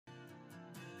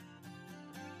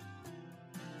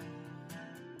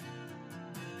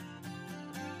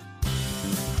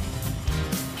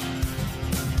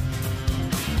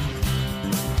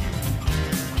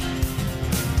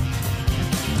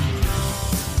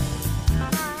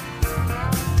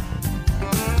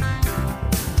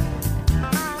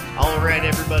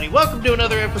everybody. Welcome to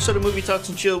another episode of Movie Talks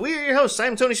and Chill. We are your hosts.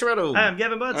 I'm Tony Serrato. I'm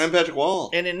Gavin Butts. I'm Patrick Wall.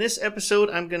 And in this episode,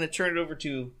 I'm going to turn it over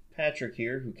to Patrick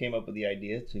here, who came up with the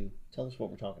idea to tell us what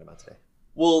we're talking about today.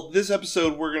 Well, this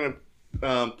episode, we're going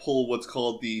to pull what's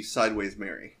called the Sideways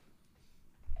Mary.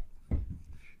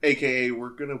 AKA,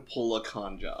 we're going to pull a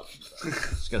con job. I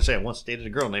was going to say, I once dated a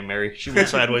girl named Mary. She went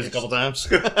sideways a couple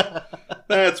times.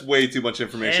 That's way too much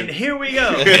information. And here we go.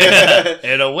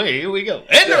 And away we go.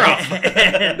 And they're off.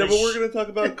 No, but we're going to talk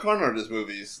about con artist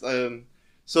movies.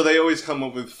 So they always come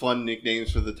up with fun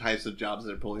nicknames for the types of jobs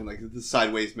they're pulling, like the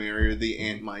Sideways Mary or the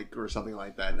Ant Mike or something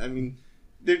like that. I mean,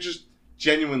 they're just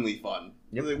genuinely fun.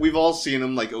 Yep. We've all seen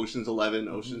them, like Ocean's 11,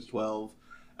 Ocean's 12,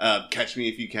 Catch Me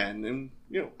If You Can, and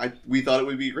we thought it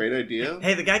would be a great idea.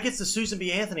 Hey, the guy gets to Susan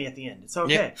B. Anthony at the end. It's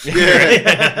okay.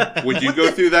 Yeah. Would you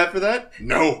go through that for that?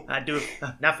 No. I'd do it,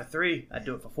 not for 3. I'd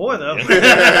do it for 4, though.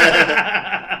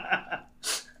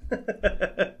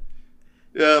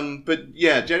 But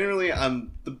yeah, generally,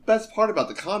 the best part about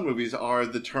the con movies are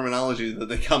the terminology that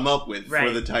they come up with for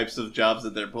the types of jobs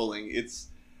that they're pulling. It's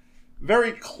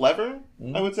very clever,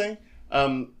 I would say.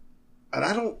 And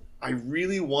I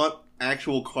really want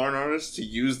actual con artists to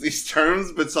use these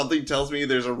terms, but something tells me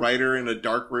there's a writer in a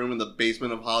dark room in the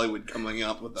basement of Hollywood coming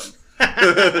up with them.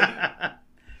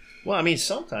 Well, I mean,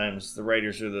 sometimes the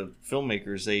writers or the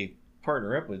filmmakers, they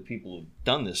partner up with people who've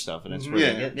done this stuff, and that's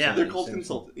where they get they're called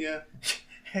consultants. Yeah.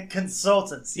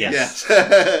 Consultants, yes.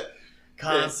 Yes.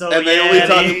 Consultant. And they only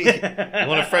talk. You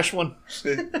want a fresh one?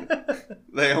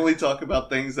 They only talk about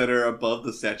things that are above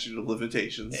the statute of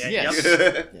limitations. Yes.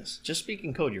 Yes. Just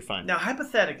speaking code, you're fine. Now,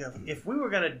 hypothetically, if we were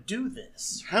going to do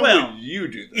this... How would you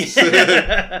do this?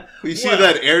 You see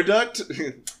that air duct?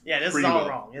 Yeah, this Pretty is all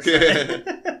well.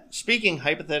 wrong. Speaking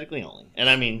hypothetically only, and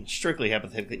I mean strictly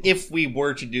hypothetically, if we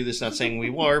were to do this, not saying we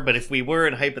were, but if we were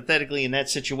and hypothetically in that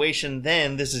situation,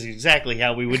 then this is exactly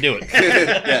how we would do it.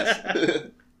 Yes.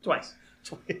 Twice.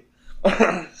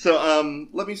 So,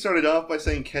 let me start it off by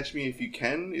saying Catch Me If You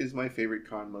Can is my favorite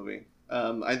con movie.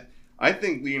 I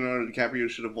think Leonardo DiCaprio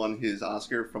should have won his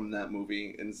Oscar from that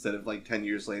movie instead of 10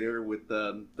 years later with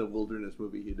the Wilderness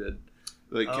movie he did.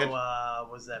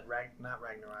 Was that not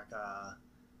Ragnarok?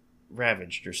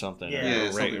 Ravaged or something. Yeah,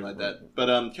 or something like that.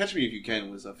 But Catch Me If You Can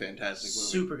was a fantastic movie.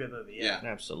 Super good movie, yeah.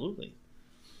 Absolutely.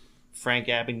 Frank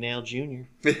Abagnale Jr.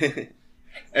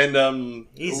 And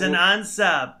he's an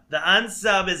unsub. The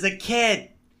unsub is a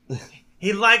kid.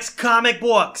 He likes comic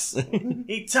books.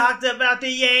 He talked about the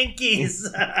Yankees.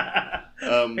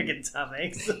 Freaking Tom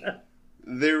Hanks.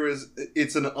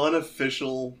 It's an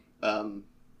unofficial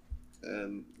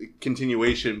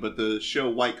continuation, but the show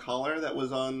White Collar that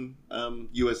was on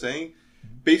USA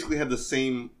basically had the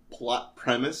same plot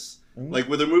premise. Like,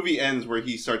 where the movie ends where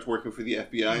he starts working for the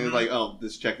FBI, and it's like, oh,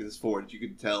 this check is forged. You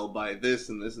can tell by this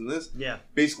and this and this. Yeah.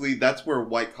 Basically, that's where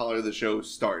White Collar, the show,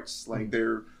 starts. Like,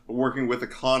 they're working with a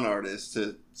con artist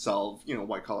to solve,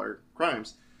 white-collar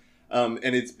crimes. And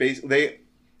it's they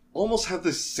almost have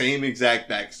the same exact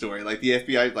backstory. Like, the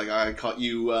FBI, I caught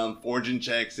you forging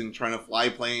checks and trying to fly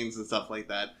planes and stuff like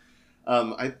that.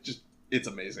 It's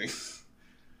amazing.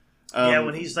 Yeah,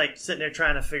 when he's, sitting there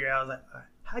trying to figure out, I was like,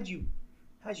 how'd you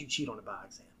cheat on the bar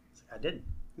exam? I didn't.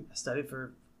 I studied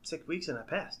for 6 weeks and I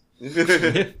passed.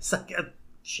 It's like,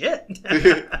 shit.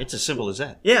 It's as simple as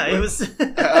that. Yeah, it was.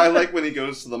 I like when he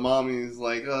goes to the mom and he's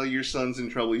like, oh, your son's in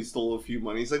trouble. He stole a few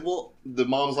money. He's like, well, the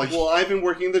mom's like, well, I've been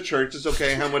working in the church. It's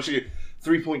okay. How much you get?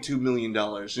 $3.2 million.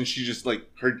 And she just,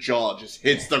 her jaw just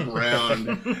hits the ground.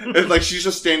 And, she's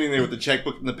just standing there with the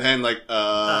checkbook and the pen,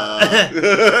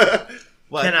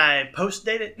 Can I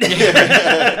post-date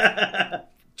it?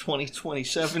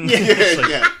 2027.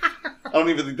 Yeah. I don't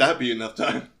even think that'd be enough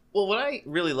time. Well, what I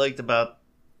really liked about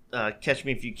Catch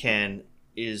Me If You Can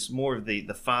is more of the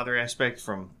father aspect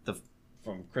from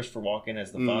Christopher Walken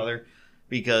as the father,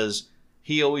 because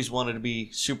he always wanted to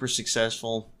be super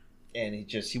successful, and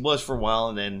he was for a while,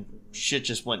 and then shit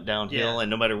just went downhill, and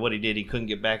no matter what he did, he couldn't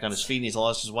get back on his feet, and he's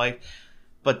lost his wife.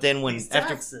 But then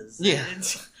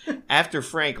after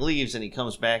Frank leaves and he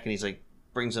comes back and he's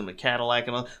brings him a Cadillac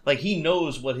and all, he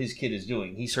knows what his kid is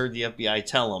doing. He's heard the FBI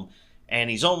tell him, and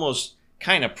he's almost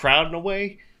kind of proud in a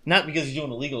way, not because he's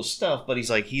doing illegal stuff, but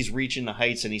he's reaching the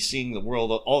heights and he's seeing the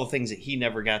world, all the things that he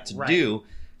never got to do.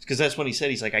 Because that's when he said,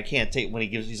 he's like, I can't take,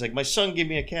 he's like, my son gave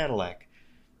me a Cadillac.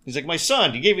 He's like, my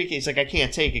son, you gave me, he's like, I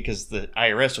can't take it because the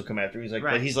IRS will come after me. He's like,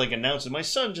 but he's announcing, my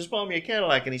son just bought me a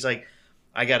Cadillac, and he's like,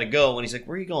 I gotta go. And he's like,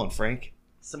 where are you going, Frank?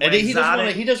 And he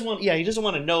doesn't want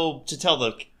to know, to tell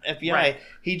the FBI. Right.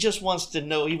 He just wants to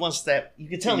know. He wants that. You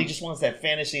can tell he just wants that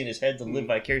fantasy in his head to live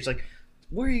vicariously. Like,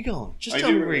 where are you going? Just tell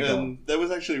me where you're going. That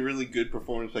was actually a really good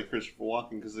performance by Christopher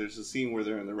Walken, because there's a scene where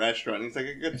they're in the restaurant, and he's like,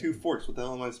 I got 2 forks. What the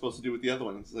hell am I supposed to do with the other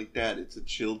one? He's like, Dad, it's a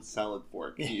chilled salad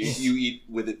fork. You eat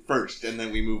with it first, and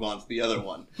then we move on to the other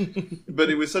one. But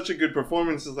it was such a good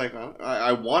performance. It's like,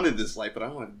 I wanted this life, but I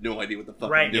have no idea what the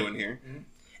fuck I'm doing here. Mm-hmm.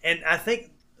 And I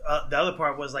think the other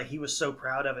part was like he was so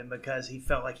proud of him because he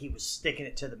felt like he was sticking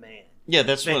it to the man. Yeah,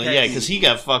 that's funny. Yeah, because he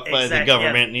got fucked by the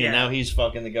government, and now he's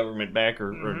fucking the government back,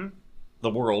 or the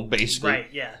world, basically. Right,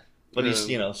 yeah. But he's,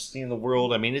 seeing the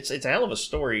world. I mean, it's a hell of a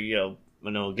story, again,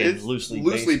 it's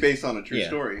loosely based on a true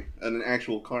story. An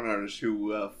actual con artist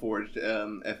who forged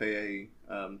FAA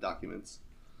documents.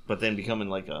 But then becoming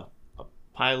like a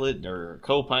pilot or a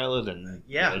co-pilot, and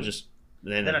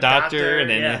then a doctor, and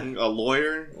then a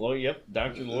lawyer. Oh, yep,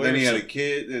 doctor, lawyer. Then he had a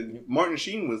kid, and Martin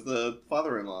Sheen was the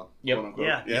father-in-law, quote unquote.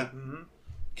 Yeah. Mm-hmm.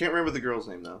 Can't remember the girl's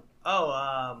name, though.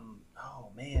 Oh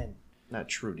man. Not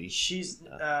Trudy. She's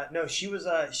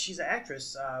she's an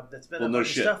actress that's been on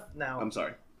stuff now. I'm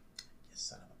sorry.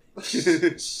 Son of a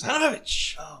bitch. Son of a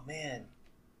bitch. Oh man,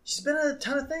 she's been in a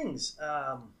ton of things.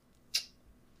 I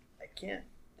can't.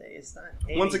 It's not.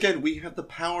 Amy. Once again, we have the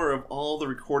power of all the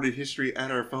recorded history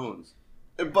at our phones,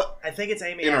 but I think it's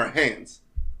Amy in our hands.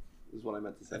 Is what I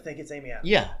meant to say. I think it's Amy Adams.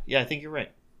 Yeah, I think you're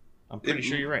right. I'm pretty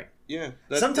sure you're right. Yeah.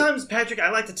 Sometimes, Patrick,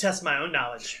 I like to test my own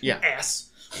knowledge. Yeah. Ass.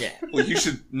 Yeah. Well, you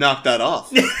should knock that off.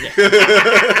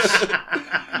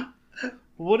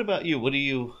 What about you?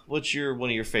 What's one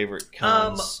of your favorite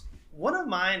cons? One of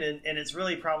mine, and it's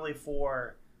really probably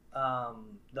for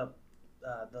the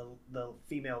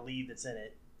female lead that's in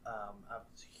it. I'm a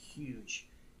huge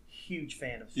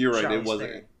fan of. You're right. Charlize It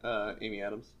wasn't Amy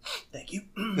Adams. Thank you.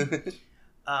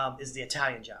 Is the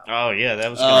Italian Job. Oh yeah, that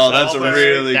was. That's a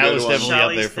really that good was one. definitely Charlize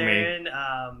up there for Theron, me.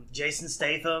 Jason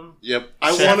Statham. Yep,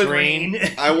 I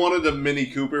wanted a Mini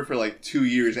Cooper for like 2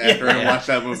 years after I watched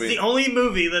that movie. It's the only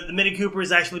movie that the Mini Cooper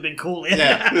has actually been cool in.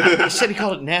 Yeah. He said he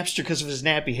called it Napster because of his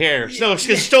nappy hair. No, it's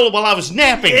because he stole it while I was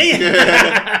napping.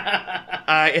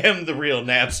 I am the real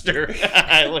Napster.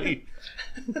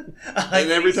 And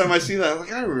every time I see that, I'm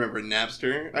like, I remember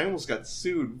Napster. I almost got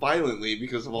sued violently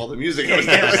because of all the music I was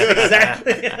downloading.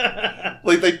 Exactly.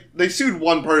 Like they sued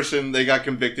one person, they got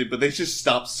convicted, but they just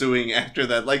stopped suing after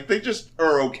that. Like they just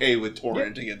are okay with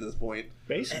torrenting at this point.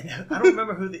 Basically, I don't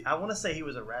remember who I want to say he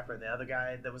was a rapper. The other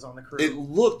guy that was on the crew. It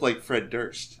looked like Fred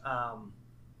Durst.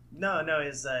 No, it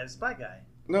was a black guy.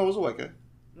 No, it was a white guy.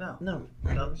 No.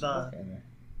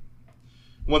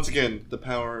 Once again, the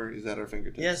power is at our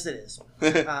fingertips. Yes, it is.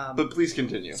 But please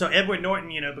continue. So Edward Norton,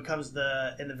 becomes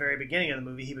in the very beginning of the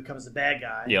movie, he becomes the bad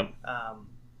guy. Yep.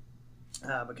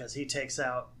 Because he takes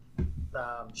out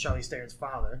Charlize Theron's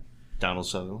father, Donald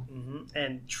Sutherland,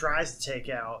 and tries to take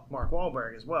out Mark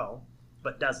Wahlberg as well,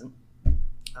 but doesn't.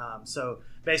 So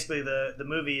basically, the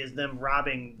movie is them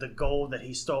robbing the gold that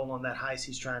he stole on that heist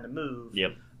he's trying to move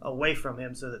away from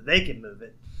him so that they can move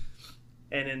it.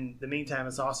 And in the meantime,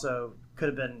 it's also could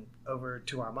have been over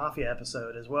to our Mafia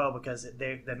episode as well, because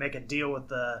they make a deal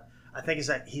with I think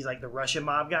he's like the Russian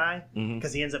mob guy,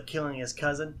 because he ends up killing his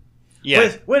cousin.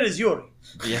 Yeah. Where is Yuri?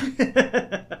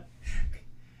 Yeah.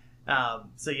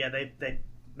 So yeah, they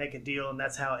make a deal, and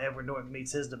that's how Edward Norton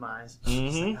meets his demise.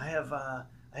 Like, I have a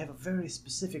very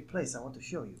specific place I want to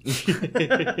show you.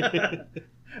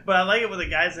 But I like it when the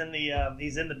guy's in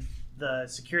he's in the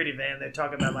security van. They're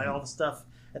talking about like all the stuff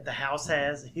that the house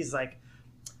has. He's like,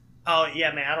 "Oh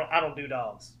yeah, man, I don't do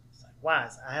dogs." It's like, why?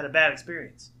 I had a bad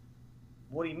experience.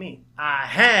 What do you mean? I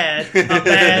had a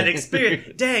bad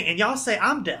experience. Dang, and y'all say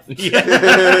I'm deaf. Yeah.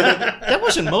 That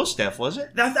wasn't Mos Def, was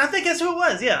it? I think that's who it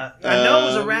was. Yeah, I know it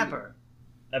was a rapper.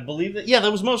 I believe that. Yeah,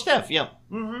 that was Mos Def. Yeah.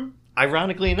 Mm-hmm.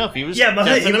 Ironically enough, he was. Yeah,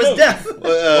 but he was deaf.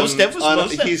 Mos Def was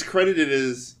Mos Def. He's credited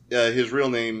as his real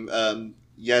name,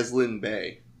 Yaslin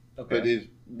Bey, but it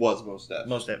was Mos Def.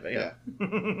 Mos Def, yeah.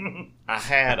 I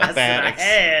had a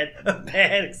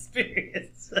bad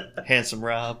experience. Handsome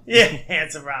Rob. Yeah,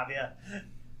 Handsome Rob. Yeah.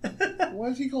 Why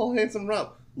is he called Handsome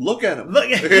Rob? Look at him.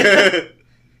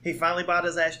 He finally bought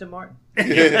his Aston Martin.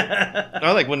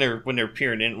 I like when they're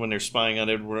peering in, when they're spying on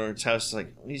Edward Norton's house. It's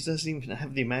like, he doesn't even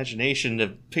have the imagination to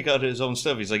pick out his own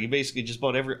stuff. He's like, he basically just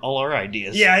bought all our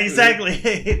ideas. Yeah, exactly.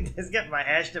 He's got my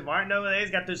Aston Martin over there. He's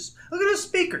got this. Look at those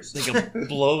speakers. They can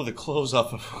blow the clothes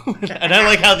off of him. And I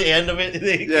like how the end of it.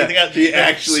 He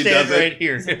actually does it right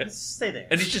here. Stay there.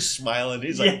 And he's just smiling.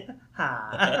 He's like,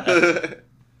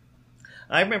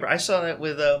 I remember I saw that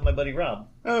with my buddy Rob.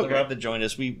 Oh, okay. Rob that joined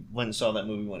us. We went and saw that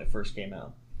movie when it first came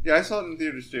out. Yeah, I saw it in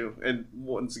theaters too. And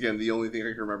once again, the only thing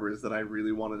I can remember is that I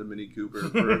really wanted a Mini Cooper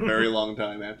for a very long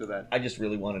time after that. I just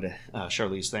really wanted a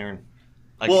Charlize Theron.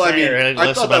 Like, well, I mean,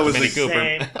 I thought that was Mini a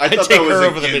Cooper. I thought that was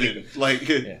over a the given. Mini. Like,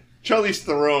 Yeah. Charlize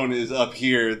Theron is up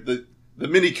here. The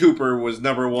Mini Cooper was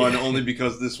number one only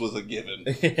because this was a given.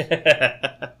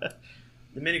 The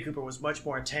Mini Cooper was much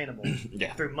more attainable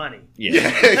through money. Yeah.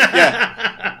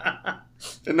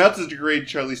 And not to degrade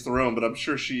Charlize Theron, but I'm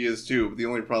sure she is too. But the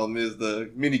only problem is the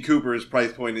Mini Cooper's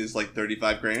price point is like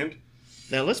 $35,000.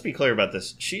 Now, let's be clear about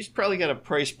this. She's probably got a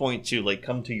price point to, like,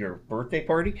 come to your birthday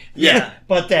party. Yeah.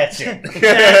 But that's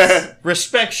it.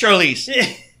 Respect Charlize.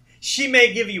 She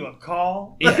may give you a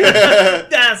call.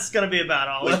 That's going to be about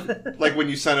all of it. Like when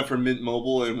you sign up for Mint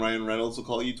Mobile and Ryan Reynolds will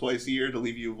call you twice a year to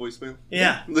leave you a voicemail.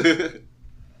 Yeah.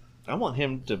 I want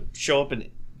him to show up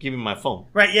and give him my phone.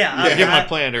 Right, yeah. Give him my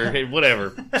plan or hey,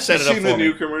 whatever. Set it up for the me.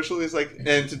 new commercial? He's like,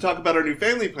 and to talk about our new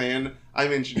family plan,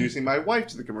 I'm introducing my wife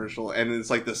to the commercial. And it's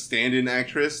like the stand-in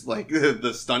actress, like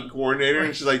the stunt coordinator. Right.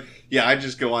 And she's like, yeah, I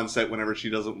just go on set whenever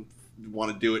she doesn't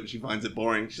want to do it and she finds it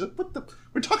boring. She's like, what the?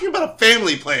 We're talking about a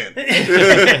family plan.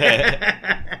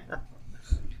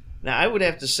 Now, I would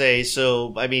have to say,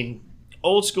 so, I mean,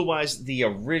 old school wise, the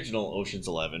original Ocean's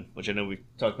 11, which I know we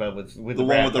talked about with the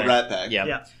one with the Rat Pack.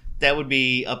 Yeah. That would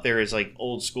be up there as like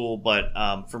old school, but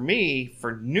for me,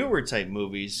 for newer type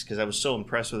movies, because I was so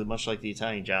impressed with it, much like The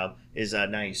Italian Job, is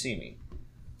Now You See Me.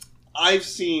 I've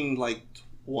seen like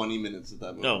 20 minutes of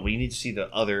that movie. No, we need to see the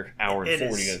other hour and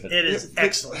 40 of it. It is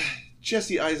excellent.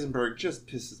 Jesse Eisenberg just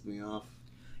pisses me off.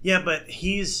 Yeah, but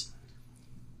he's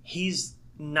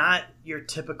not your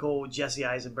typical Jesse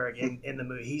Eisenberg in the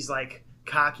movie. He's like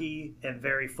cocky and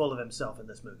very full of himself in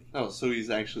this movie. Oh, so he's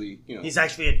actually, He's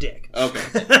actually a dick. Okay.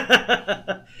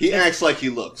 He acts like he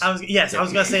looks. I was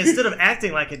going to say, instead of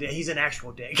acting like a dick, he's an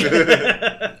actual dick.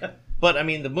 But, I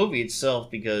mean, the movie itself,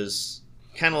 because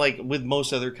kind of like with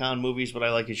most other con movies, what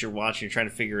I like is you're watching, you're trying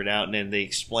to figure it out, and then they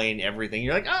explain everything.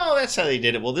 You're like, oh, that's how they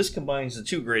did it. Well, this combines the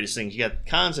two greatest things. You got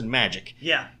cons and magic.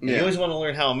 Yeah. You always want to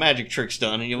learn how a magic trick's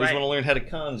done, and you always want to learn how the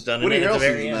con's done. Woody and then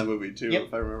Harrelson's in that movie, too,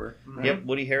 if I remember. Mm-hmm. Yep,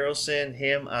 Woody Harrelson,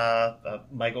 him,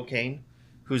 Michael Caine,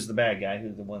 who's the bad guy,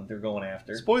 who's the one they're going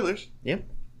after. Spoilers. Yep.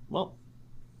 Well,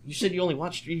 you said you only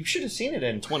watched... You should have seen it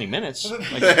in 20 minutes.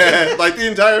 Like the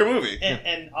entire movie.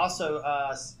 And also,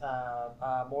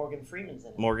 Morgan Freeman's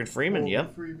in it. Morgan Freeman,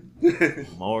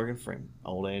 Morgan Freeman.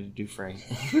 Old Andy Dufresne.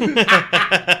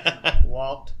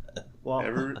 Walked.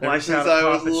 Ever since I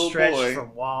was a little boy.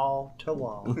 From wall to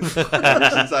wall. Ever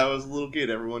since I was a little kid,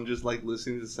 everyone just liked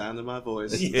listening to the sound of my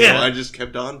voice. Yeah. So I just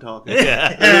kept on talking.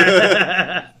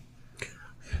 Yeah.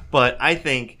 But I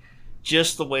think...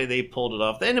 just the way they pulled it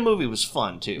off. And the movie was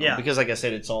fun, too. Yeah. Because, like I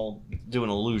said, it's all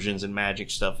doing illusions and magic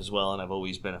stuff as well, and I've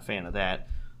always been a fan of that.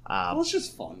 Well, it's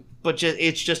just fun. But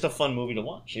it's just a fun movie to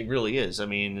watch. It really is. I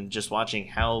mean, just watching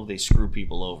how they screw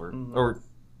people over. Mm-hmm. Or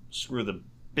screw the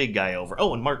big guy over.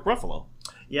 Oh, and Mark Ruffalo.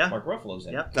 Yeah. Mark Ruffalo's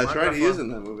in it. That's Mark right, Ruffalo. He is in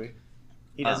that movie.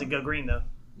 He doesn't go green, though.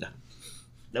 No.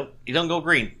 Nope. He doesn't go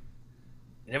green.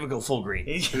 He never go full green.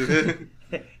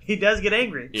 He does get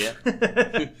angry. Yeah.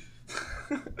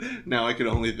 Now I can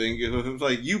only think of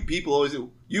like you people always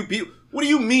you people. What do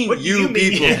you mean what you do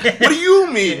people? Mean? What do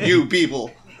you mean you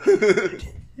people?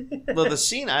 Well, the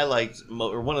scene I liked,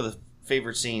 or one of the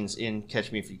favorite scenes in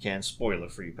Catch Me If You Can. Spoiler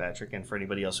for you, Patrick, and for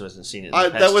anybody else who hasn't seen it.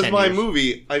 That was my years.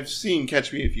 movie. I've seen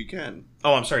Catch Me If You Can.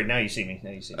 Oh, I'm sorry. Now you see me.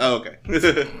 Now you see me. Oh, okay. I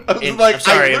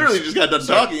literally just got done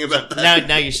talking about that.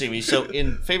 Now you see me. So,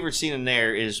 in favorite scene in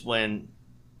there is when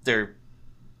they're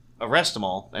arrest them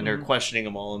all and they're questioning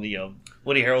them all, and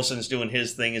Woody Harrelson's doing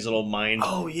his thing, his little mind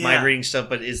reading stuff.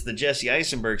 But it's the Jesse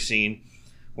Eisenberg scene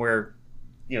where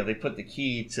they put the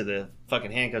key to the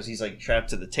fucking handcuffs. He's like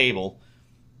trapped to the table,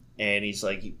 and he's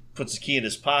like he puts the key in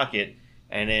his pocket,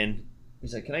 and then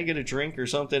he's like, "Can I get a drink or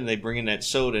something?" And they bring in that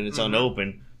soda, and it's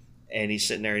unopened. And he's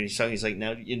sitting there, and he's like,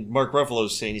 now, and Mark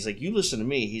Ruffalo's saying, he's like, "You listen to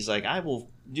me." He's like, "I will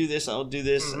do this. I'll do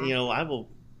this. I will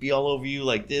be all over you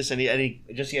like this." And he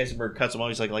Jesse Eisenberg cuts him off.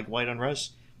 He's like white on rice.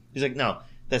 He's like, "No,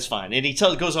 that's fine." And he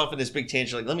goes off in this big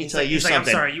tangent, like, "Let me tell you something." I'm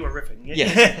sorry, you were riffing. Yeah.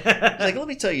 He's like, "Let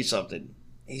me tell you something."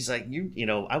 He's like,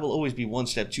 I will always be 1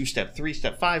 step, 2 step, 3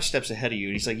 step, 5 steps ahead of you.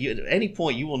 And he's like, at any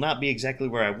point, you will not be exactly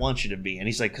where I want you to be. And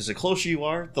he's like, because the closer you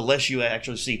are, the less you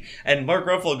actually see. And Mark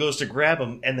Ruffalo goes to grab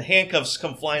him, and the handcuffs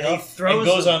come flying off, and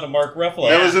goes on to Mark Ruffalo.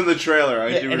 That was in the trailer. I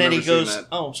do remember and then he goes, that.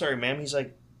 "Oh, I'm sorry, ma'am." He's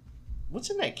like, "What's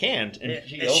in that can?" And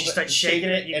she starts shaking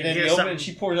it, and then he opens it, and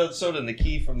she pours out the soda, and the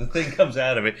key from the thing comes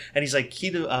out of it. And he's like,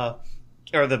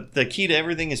 the key to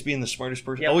everything is being the smartest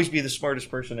person. Always be the smartest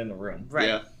person in the room. Right.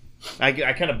 Yeah. I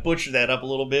kind of butchered that up a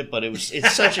little bit, but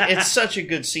it's such a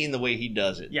good scene the way he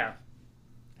does it. Yeah.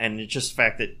 And it's just the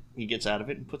fact that he gets out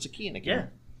of it and puts a key in again.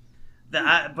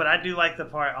 But I do like the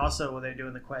part also where they're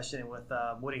doing the questioning with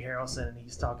Woody Harrelson, and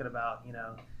he's talking about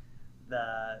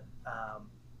the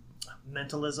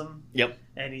mentalism. Yep.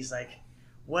 And he's like,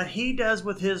 what he does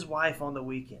with his wife on the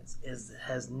weekends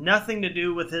has nothing to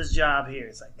do with his job here.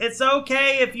 It's like, it's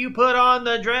okay if you put on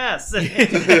the dress.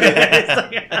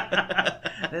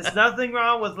 There's nothing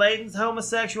wrong with Layton's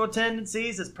homosexual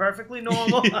tendencies. It's perfectly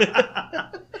normal.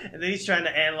 And then he's trying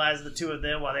to analyze the two of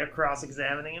them while they're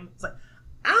cross-examining him. It's like,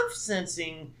 I'm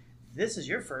sensing this is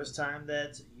your first time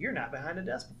that you're not behind a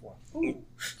desk before. Ooh.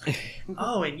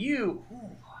 Oh, and you...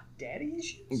 Ooh. Daddy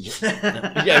issues?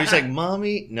 Yeah, he's like,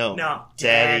 mommy? No,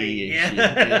 daddy issues.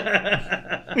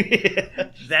 Yeah.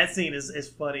 That scene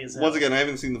is funny as hell. Once again, I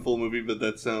haven't seen the full movie, but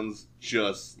that sounds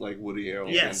just like Woody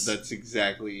Harrelson. Yes. That's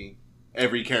exactly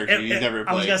every character he's ever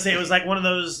played. I was going to say, it was like one of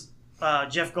those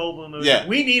Jeff Goldblum movies. Yeah.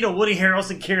 We need a Woody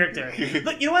Harrelson character.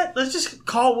 Look, you know what? Let's just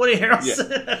call Woody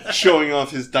Harrelson. Yeah. Showing off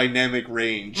his dynamic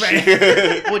range.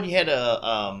 Right. When you had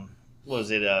what's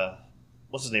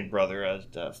his name, brother?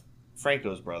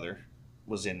 Franco's brother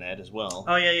was in that as well.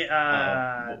 Oh,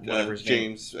 yeah. Whatever his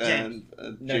James. name.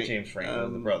 Not James Franco,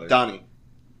 the brother. Donnie.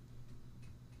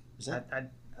 Is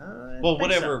that? Well,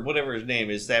 whatever his name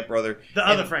is, that brother. The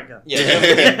other Franco.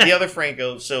 Yeah, the other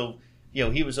Franco. So,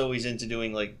 he was always into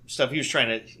doing like stuff. He was trying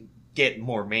to get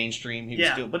more mainstream.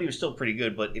 But he was still pretty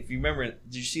good. But if you remember,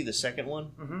 did you see the second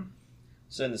one? Mm-hmm.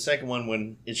 So in the second one,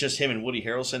 when it's just him and Woody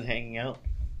Harrelson hanging out,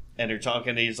 and they're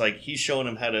talking, he's showing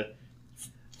him how to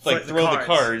throw the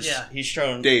cards. Yeah. He's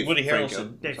showing Woody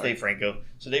Harrelson. Dave Franco.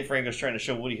 So Dave Franco's trying to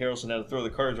show Woody Harrelson how to throw the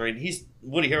cards right.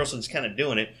 Woody Harrelson's kind of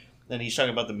doing it. Then he's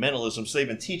talking about the mentalism. So they've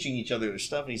been teaching each other their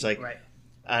stuff. And he's like, right.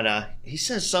 And he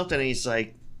says something. And he's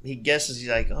like, he guesses. He's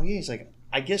like, oh yeah. He's like,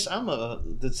 I guess I'm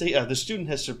the student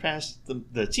has surpassed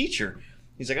the teacher.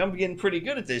 He's like, I'm getting pretty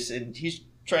good at this. And he's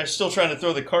still trying to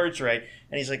throw the cards right.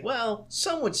 And he's like, well,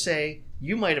 some would say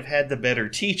you might have had the better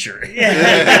teacher.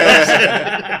 Yeah.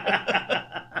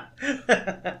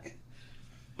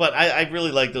 But I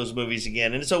really like those movies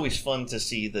again, and it's always fun to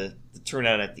see the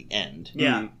turnout at the end.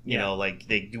 Yeah, you know, like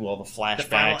they do all the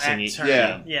flashbacks,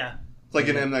 yeah. It's like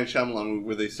an M. Night Shyamalan movie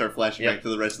where they start flashing back to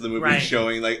the rest of the movie,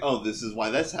 showing like, oh, this is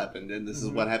why this happened, and this is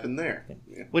what happened there.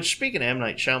 Yeah. Which, speaking of M.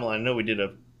 Night Shyamalan, I know we did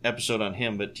a episode on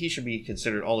him, but he should be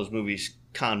considered all his movies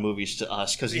con movies to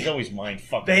us because he's always mind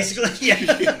fucking. Basically,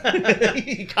 yeah.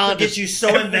 He gets you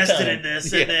so invested in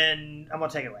this, and then I'm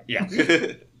gonna take it away. Yeah.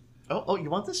 Oh, you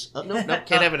want this? No,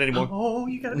 can't have it anymore. Oh,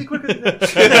 you gotta be quicker than that.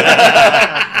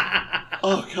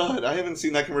 Oh, God, I haven't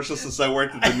seen that commercial since I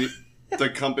worked at the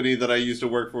company that I used to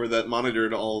work for that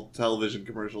monitored all television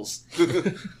commercials.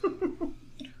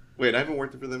 Wait, I haven't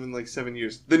worked for them in like 7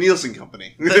 years. The Nielsen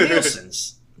Company. The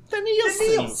Nielsens.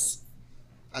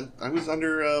 I was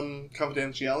under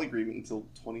confidentiality agreement until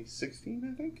 2016,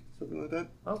 I think. Something like that.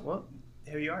 Oh, well,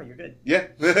 here you are. You're good. Yeah.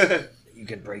 You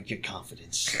can break your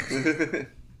confidence.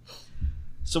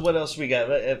 So what else we got?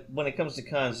 When it comes to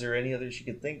cons, is there any others you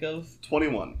could think of?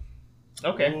 21.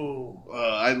 Okay.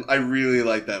 I really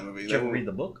like that movie. Did you ever read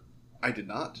the book? I did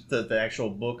not. The actual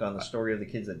book on the story of the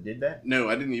kids that did that? No,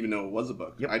 I didn't even know it was a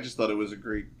book. Yep. I just thought it was a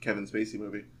great Kevin Spacey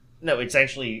movie. No, it's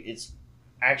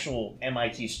actual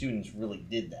MIT students really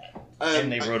did that.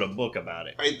 And they wrote a book about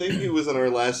it. I think it was in our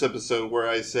last episode where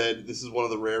I said this is one of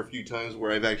the rare few times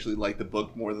where I've actually liked the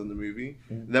book more than the movie.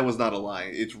 Mm-hmm. That was not a lie.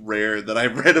 It's rare that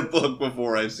I've read a book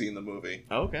before I've seen the movie.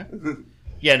 Oh, okay.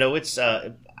 Yeah, no, it's...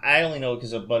 I only know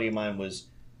because a buddy of mine was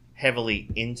heavily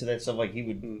into that stuff. Like, he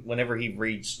would... Whenever he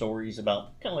read stories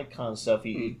about kind of like con stuff,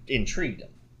 he intrigued him.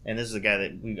 And this is a guy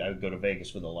that I would go to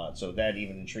Vegas with a lot, so that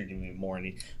even intrigued me more.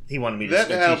 And he wanted me to that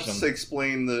teach helps them.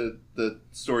 Explain the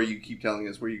story you keep telling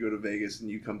us, where you go to Vegas and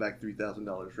you come back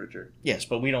 $3,000 richer. Yes,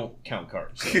 but we don't count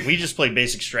cards. So we just play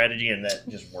basic strategy, and that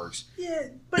just works. Yeah,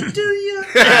 but do you?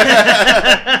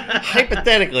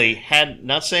 Hypothetically,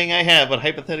 not saying I have, but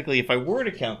hypothetically, if I were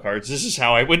to count cards, this is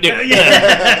how I would do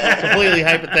it. Completely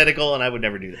hypothetical, and I would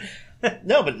never do that.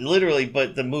 No, but literally,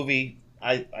 the movie.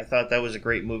 I thought that was a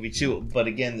great movie too, but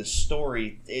again, the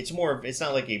story, it's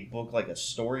not like a book, like a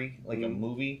story, like a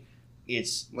movie.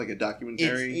 It's like a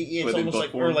documentary. It's almost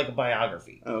like or like a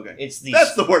biography. Oh, okay,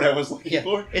 That's the word I was looking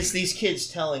for. It's these kids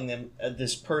telling them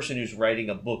this person who's writing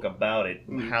a book about it,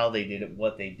 how they did it,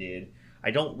 what they did. I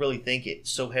don't really think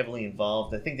it's so heavily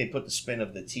involved. I think they put the spin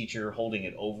of the teacher holding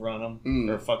it over on them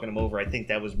or fucking them over. I think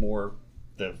that was more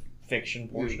the fiction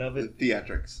portion of it. The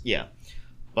theatrics. Yeah.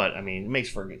 But, I mean, it makes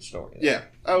for a good story. Yeah.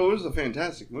 Oh, it was a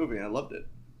fantastic movie. I loved it.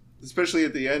 Especially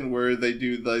at the end where they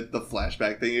do the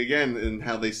flashback thing again and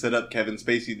how they set up Kevin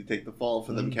Spacey to take the fall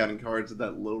for them counting cards at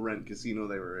that low-rent casino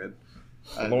they were in.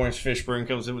 Lawrence Fishburne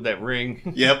comes in with that ring.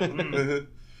 Yep.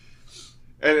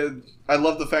 And I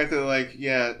love the fact that, like,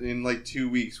 yeah, in like 2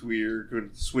 weeks we're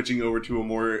switching over to a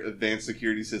more advanced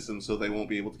security system, so they won't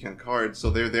be able to count cards.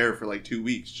 So they're there for like 2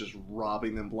 weeks, just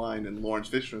robbing them blind. And Lawrence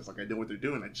Fishburne's like, I know what they're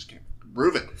doing, I just can't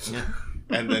prove it. Yeah.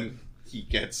 And then he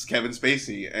gets Kevin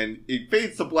Spacey, and it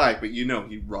fades to black, but you know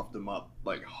he roughed him up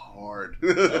like hard.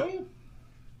 Oh, yeah.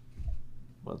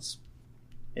 Well, it's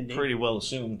Indeed. pretty well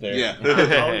assumed there. Yeah.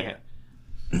 Oh, yeah.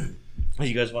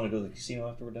 You guys want to go to the casino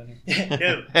after we're done here?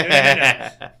 No.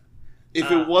 If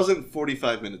it wasn't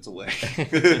 45 minutes away.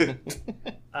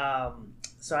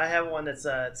 So I have one that's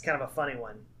it's kind of a funny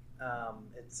one.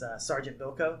 It's Sergeant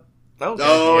Bilko.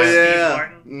 Oh, Steve yeah.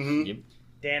 Martin, Mm-hmm. Yep.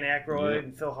 Dan Aykroyd, Yep.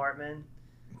 and Phil Hartman.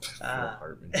 Phil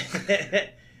Hartman.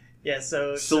 Yeah,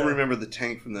 so Still remember the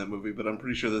tank from that movie, but I'm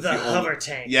pretty sure that's the the hover only...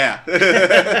 tank.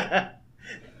 Yeah.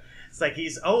 It's like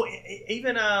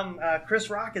even Chris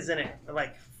Rock is in it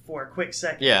like for a quick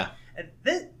second. Yeah. And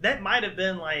that might have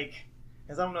been like,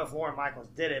 because I don't know if Lorne Michaels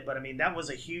did it, but I mean that was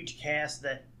a huge cast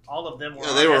that all of them were.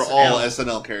 Yeah, they on were SNL. all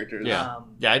SNL characters. Yeah.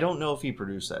 Yeah, I don't know if he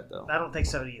produced that, though. I don't think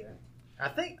so either. I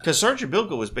think Because Sergeant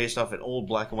Bilko was based off an old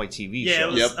black and white TV yeah, show.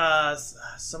 it was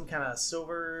Yep. some kind of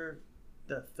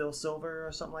the Phil Silver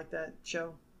or something like that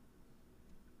show.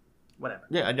 Whatever.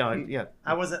 Yeah, I know. Yeah.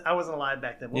 I wasn't alive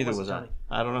back then. What Neither was was it, I. Tony?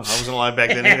 I don't know. I wasn't alive back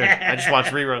then either. I just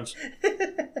watched reruns.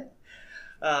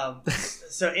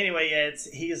 So anyway, yeah,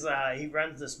 he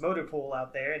runs this motor pool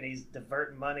out there, and he's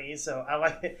diverting money. So I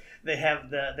like it.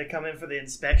 They come in for the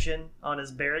inspection on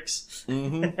his barracks,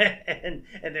 Mm-hmm.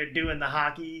 and they're doing the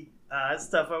hockey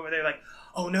stuff over there. Like,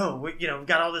 oh no, we've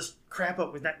got all this crap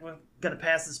up. We're gonna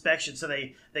pass inspection, so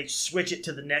they switch it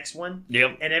to the next one,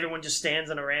 Yep. and everyone just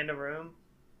stands in a random room.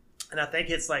 And I think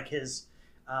it's like his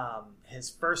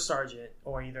first sergeant,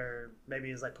 or either maybe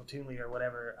his like platoon leader or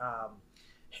whatever.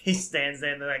 He stands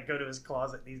there and they like go to his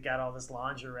closet and he's got all this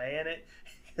lingerie in it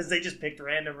because they just picked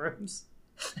random rooms.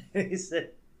 And he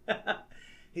said,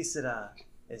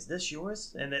 "Is this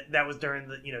yours?" And that was during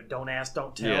the don't ask,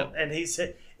 don't tell. Yeah. And he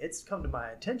said, "It's come to my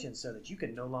attention so that you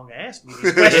can no longer ask me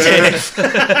these questions."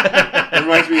 It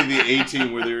reminds me of the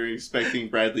A-Team where they were inspecting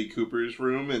Bradley Cooper's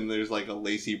room, and there's like a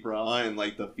lacy bra, and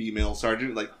like the female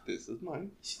sergeant, like, this is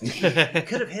mine. You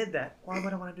could have hid that. Why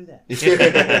would I want to do that?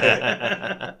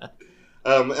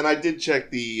 And I did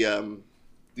check the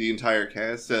entire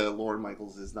cast. Lorne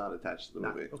Michaels is not attached to the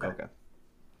movie. Okay.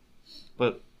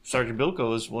 But Sergeant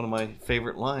Bilko is one of my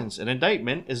favorite lines. An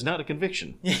indictment is not a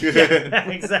conviction. Yeah,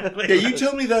 exactly. Yeah, you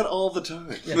tell me that all the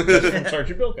time. From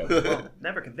Sergeant Bilko. Well,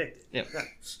 never convicted. Yep.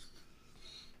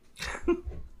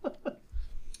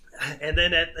 And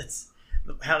then it's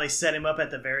how they set him up at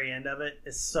the very end of it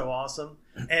is so awesome.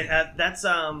 And that's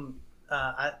the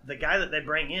guy that they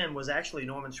bring in was actually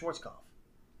Norman Schwarzkopf.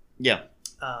 Yeah.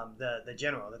 The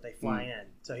general that they fly in.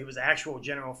 So he was the actual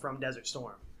general from Desert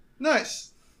Storm.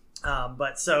 Nice.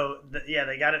 But so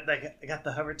they got it. They got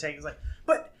the hover tank. It's like,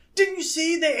 but didn't you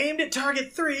see they aimed at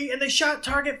target 3 and they shot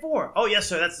target 4? Oh yes,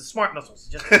 sir. That's the smart missiles.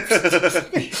 Just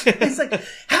it's like,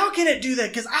 how can it do that?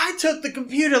 Because I took the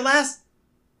computer last.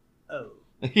 Oh.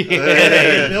 And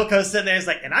Bilko's sitting there. He's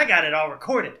like, and I got it all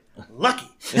recorded. Lucky.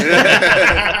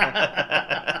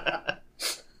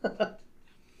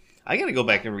 I got to go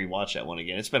back and rewatch that one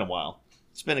again. It's been a while.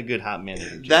 It's been a good hot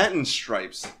minute. That and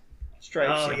Stripes.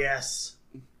 Stripes. Oh yes.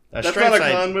 That's Stripes, not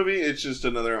a con movie. It's just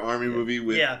another army movie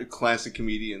with Yeah. classic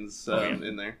comedians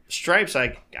in there. Stripes,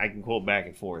 I can quote back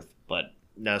and forth, but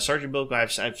no, Sergeant Bilko,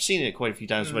 I've seen it quite a few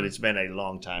times, but it's been a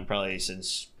long time, probably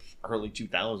since early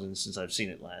 2000s since I've seen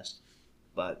it last.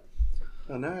 But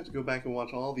Now I have to go back and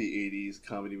watch all the 80s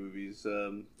comedy movies.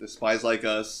 The Spies Like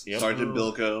Us, Yep. Sergeant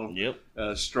Bilko, yep,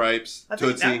 Stripes, I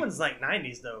think Tootsie. that one's like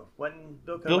 90s though. Wasn't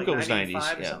Bilko Bilko like was 90s.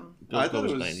 95 or Yeah, something? I Bilko thought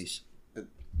was it was- 90s.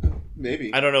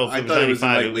 Maybe. I don't know if I it was thought it was in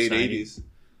 95, like it was late 90. 80s.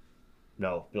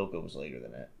 No, Bilko was later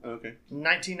than that. Okay.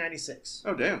 1996.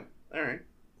 Oh, damn. All right.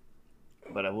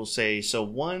 But I will say, so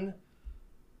one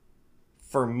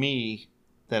for me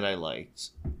that I liked,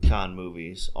 con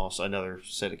movies, also another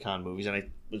set of con movies, and I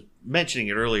was mentioning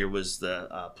it earlier, was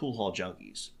the Pool Hall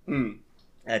Junkies.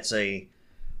 That's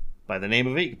by the name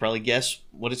of it, you can probably guess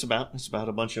what it's about. It's about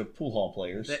a bunch of pool hall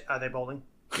players. Are they bowling?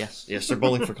 Yes, they're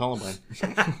bowling for Columbine.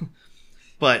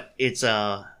 But it's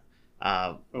Christopher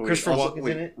Walken's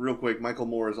in it. Real quick, Michael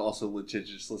Moore is also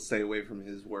litigious. Let's stay away from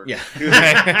his work. Yeah.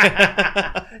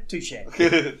 Touche.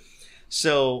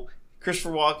 So Christopher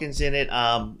Walken's in it.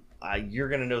 You're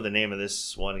gonna know the name of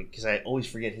this one because I always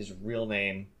forget his real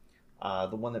name.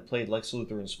 The one that played Lex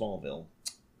Luthor in Smallville.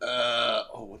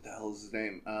 What the hell is his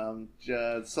name?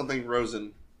 Something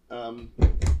Rosen.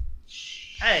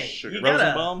 Hey,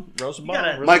 Rosenbaum?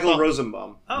 Michael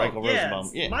Rosenbaum. Oh, Michael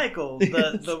Rosenbaum. Yeah. Michael,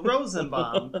 the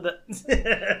Rosenbaum.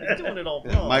 You're doing it all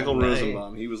wrong. Michael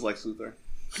Rosenbaum. He was Lex Luthor.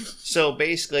 So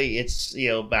basically, it's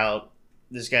about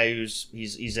this guy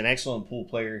he's an excellent pool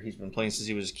player. He's been playing since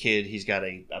he was a kid. He's got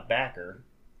a backer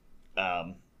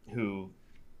who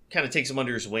kind of takes him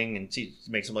under his wing and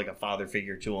makes him like a father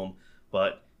figure to him.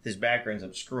 But his backer ends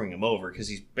up screwing him over because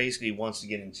he basically wants to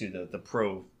get into the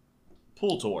pro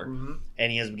pool tour,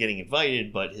 and he ends up getting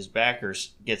invited, but his backer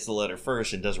gets the letter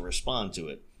first and doesn't respond to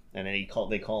it. And then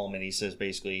they call him, and he says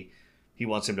basically he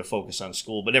wants him to focus on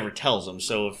school, but never tells him.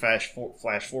 So it flash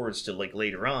forwards to like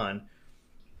later on,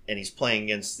 and he's playing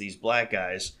against these black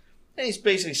guys, and he's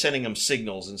basically sending them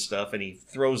signals and stuff, and he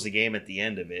throws the game at the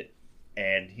end of it,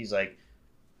 and he's like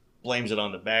blames it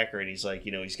on the backer, and he's like,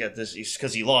 he's got this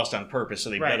because he lost on purpose,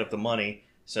 so they bet up the money.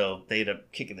 So they end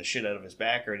up kicking the shit out of his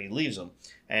backer, and he leaves him.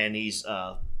 And he's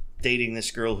dating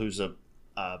this girl who's a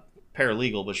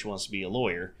paralegal, but she wants to be a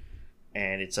lawyer.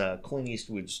 And it's Clint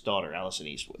Eastwood's daughter, Allison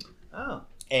Eastwood. Oh.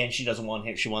 And she doesn't want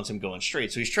him. She wants him going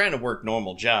straight. So he's trying to work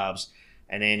normal jobs,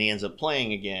 and then he ends up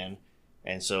playing again.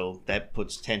 And so that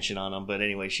puts tension on him. But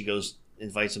anyway, she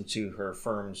invites him to her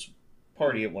firm's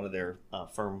party at one of their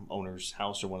firm owner's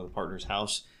house or one of the partners'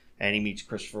 house. And he meets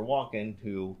Christopher Walken,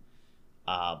 who...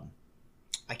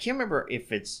 I can't remember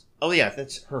if it's... Oh, yeah,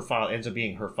 that's her father. Ends up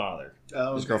being her father. Oh,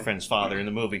 okay. His girlfriend's father in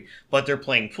the movie. But they're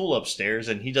playing pool upstairs,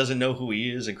 and he doesn't know who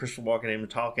he is, and Christopher Walken and him are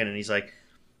talking, and he's like,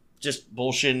 just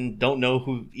bullshitting, don't know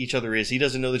who each other is. He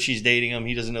doesn't know that she's dating him.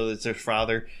 He doesn't know that it's their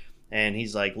father. And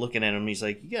he's like, looking at him, he's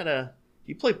like,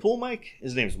 you play pool, Mike?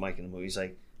 His name's Mike in the movie. He's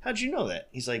like, how'd you know that?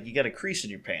 He's like, you got a crease in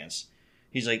your pants.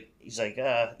 He's like,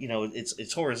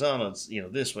 it's horizontal, it's,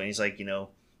 this way. He's like,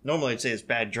 normally I'd say it's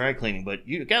bad dry cleaning, but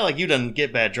a guy like you doesn't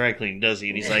get bad dry cleaning, does he?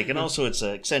 And he's like, and also it's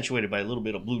accentuated by a little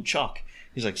bit of blue chalk.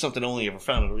 He's like, something only ever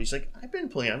found. He's like, I've been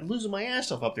playing. I'm losing my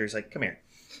ass off up there. He's like, come here.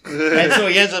 And so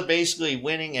he ends up basically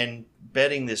winning and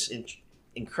betting this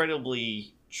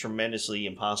incredibly, tremendously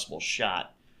impossible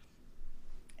shot.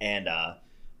 And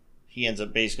he ends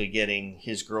up basically getting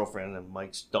his girlfriend and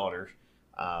Mike's daughter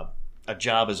a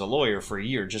job as a lawyer for a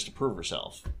year just to prove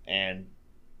herself. And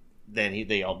then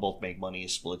they all both make money. He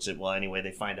splits it. Well, anyway,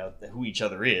 they find out who each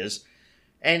other is.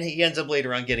 And he ends up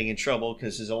later on getting in trouble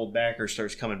because his old backer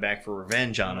starts coming back for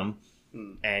revenge on him.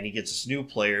 And he gets this new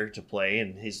player to play.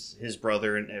 And his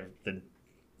brother and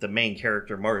the main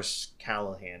character, Maurice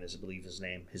Callahan is, I believe, his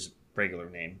name. His regular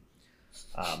name.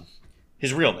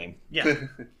 His real name. Yeah.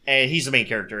 And he's the main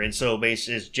character. And so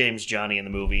basically is James Johnny in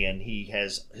the movie. And he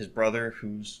has his brother,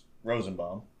 who's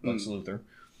Rosenbaum, Lex Luthor.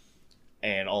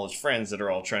 And all his friends that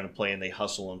are all trying to play, and they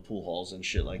hustle in pool halls and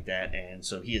shit like that. And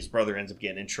so his brother ends up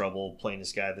getting in trouble playing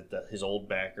this guy that his old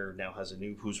backer now has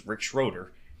who's Rick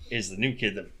Schroeder, is the new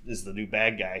kid that is the new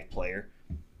bad guy player.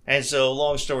 And so,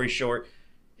 long story short,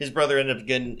 his brother ended up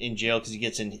getting in jail because he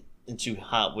gets into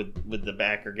hot with the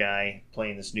backer guy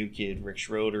playing this new kid, Rick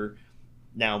Schroeder.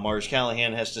 Now Maurice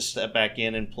Callahan has to step back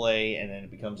in and play, and then it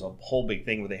becomes a whole big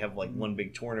thing where they have like one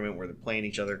big tournament where they're playing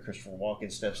each other. Christopher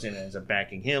Walken steps in and ends up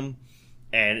backing him.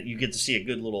 And you get to see a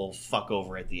good little fuck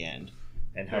over at the end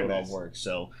and how it all works.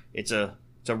 So it's a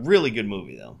really good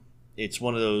movie, though. It's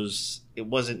one of those. It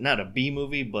wasn't not a B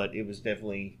movie, but it was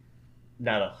definitely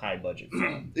not a high budget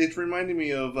film. It's reminding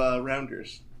me of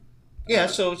Rounders. Yeah,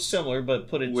 so it's similar, but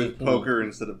put it with poker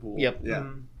instead of pool. Yep. Yeah.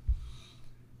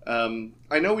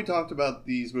 I know we talked about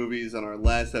these movies on our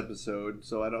last episode,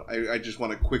 so I just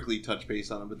want to quickly touch base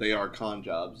on them. But they are con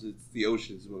jobs. It's the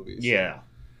Ocean's movies. Yeah.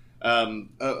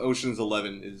 Ocean's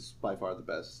 11 is by far the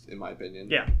best, in my opinion.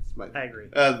 Yeah, I agree.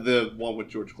 The one with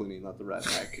George Clooney, not the Rat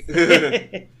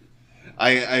Pack.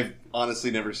 I've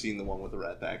honestly never seen the one with the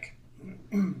Rat Pack.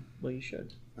 Well, you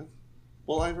should.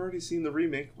 Well, I've already seen the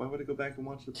remake. Why would I go back and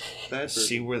watch the bad version?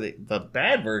 See where the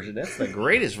bad version? That's the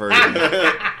greatest version.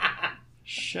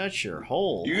 Shut your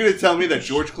hole. You're going to tell me that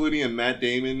George Clooney and Matt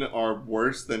Damon are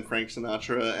worse than Frank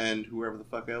Sinatra and whoever the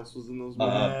fuck else was in those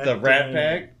movies? The Rat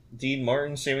Pack? Dean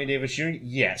Martin, Sammy Davis Jr.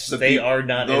 Yes, they are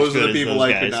not as good as those guys. Those are the people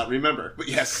I could not remember. But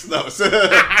yes, those.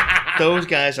 Those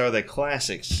guys are the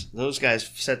classics. Those guys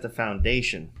set the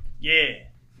foundation. Yeah.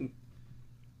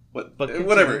 But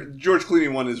whatever. George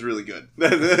Clooney one is really good.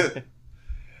 But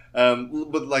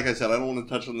like I said, I don't want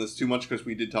to touch on this too much because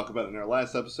we did talk about it in our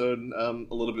last episode a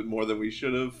little bit more than we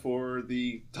should have for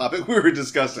the topic we were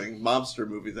discussing, mobster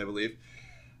movies, I believe.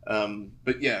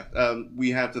 But yeah, we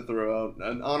have to throw out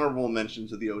an honorable mention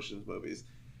to the Ocean's movies.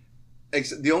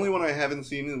 The only one I haven't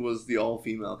seen was the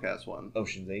all-female cast one.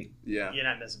 Ocean's 8. Yeah. You're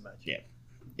not missing much. Yeah.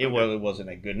 It wasn't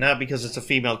that good. Not because it's a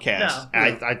female cast. No.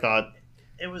 I thought...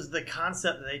 It was the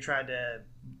concept that they tried to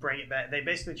bring it back. They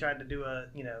basically tried to do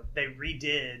they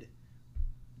redid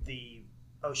the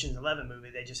Ocean's 11 movie.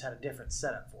 They just had a different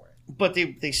setup for it. But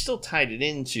they still tied it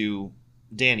into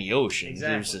Danny Ocean.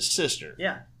 Exactly. It was his sister.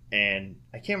 Yeah. And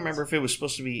I can't remember if it was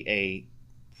supposed to be a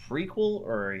prequel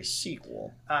or a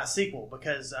sequel. Sequel,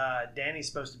 because Danny's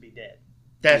supposed to be dead.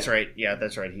 That's right. Yeah,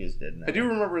 that's right. He is dead now. I do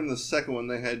remember in the second one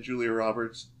they had Julia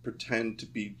Roberts pretend to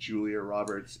be Julia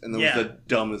Roberts, and that was the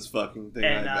dumbest fucking thing.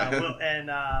 And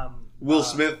Will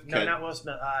Smith. No, not Will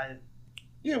Smith.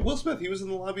 Yeah, Will Smith. He was in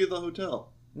the lobby of the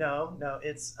hotel. No,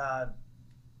 it's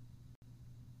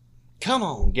Come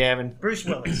on, Gavin. Bruce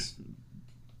Willis.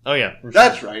 Oh yeah,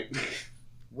 that's right.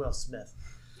 Will Smith.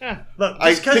 Yeah. Look,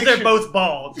 just because they're both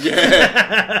bald.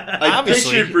 Yeah. I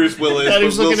pictured Bruce Willis, but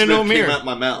Will Smith came mirror. out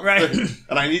my mouth. Right.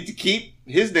 And I need to keep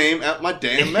his name out my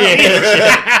damn mouth.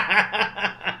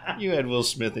 You had Will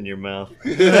Smith in your mouth.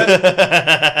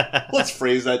 Let's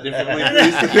phrase that differently,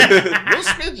 please. Will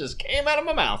Smith just came out of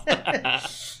my mouth.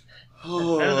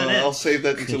 I'll save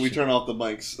that until we turn off the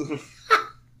mics.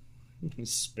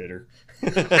 Spitter.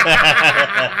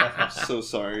 I'm so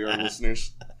sorry, our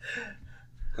listeners.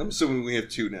 I'm assuming we have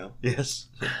 2 now. Yes.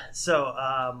 So,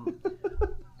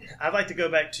 I'd like to go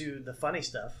back to the funny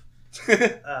stuff.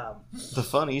 The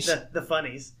funnies. The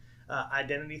funnies.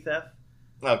 Identity Theft.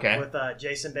 Okay. With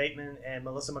Jason Bateman and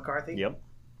Melissa McCarthy. Yep.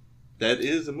 That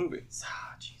is a movie.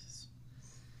 Oh, Jesus.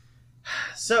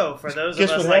 So, for those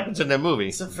Guess of us what happens in that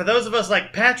movie? So, for those of us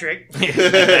like Patrick,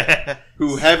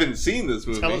 who haven't seen this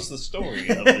movie, tell us the story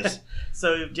of this.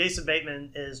 So, Jason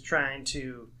Bateman is trying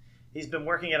to. He's been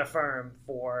working at a firm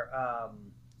for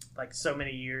like so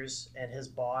many years, and his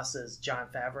boss is Jon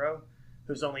Favreau,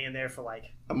 who's only in there for like.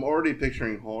 I'm already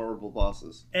picturing horrible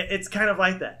bosses. It's kind of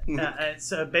like that.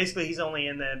 So basically, he's only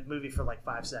in the movie for like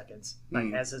 5 seconds,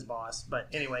 like as his boss. But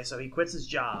anyway, so he quits his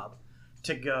job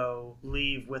to go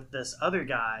leave with this other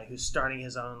guy who's starting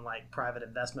his own like private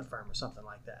investment firm or something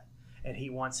like that, and he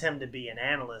wants him to be an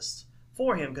analyst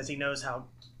for him because he knows how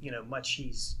much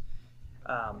he's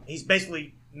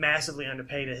basically massively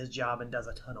underpaid at his job and does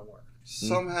a ton of work.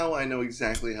 Somehow I know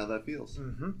exactly how that feels.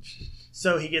 Mm-hmm.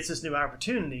 So he gets this new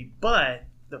opportunity, but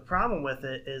the problem with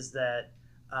it is that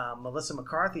Melissa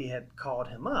McCarthy had called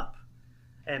him up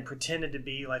and pretended to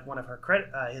be like one of her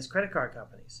his credit card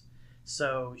companies.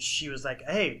 So she was like,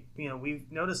 "Hey,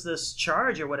 we've noticed this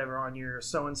charge or whatever on your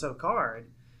so and so card,"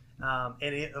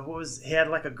 and he had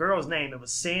like a girl's name. It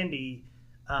was Sandy.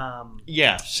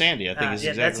 Yeah, Sandy, I think is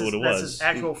exactly what it was. That's his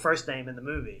actual first name in the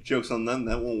movie. Joke's on them,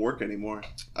 that won't work anymore.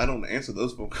 I don't answer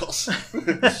those phone calls.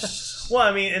 Well,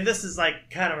 I mean, and this is like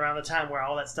kind of around the time where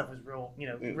all that stuff was real,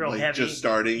 real like heavy. Just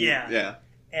starting. Yeah.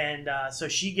 And so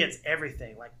she gets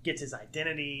everything, like gets his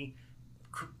identity,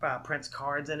 prints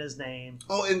cards in his name.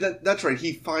 Oh, and that's right.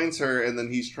 He finds her, and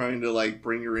then he's trying to like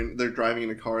bring her in. They're driving in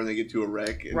a car, and they get to a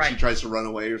wreck, and she tries to run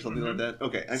away or something like that.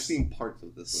 Okay, I've seen parts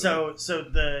of this movie. So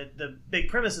the big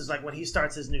premise is like when he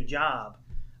starts his new job,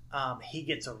 she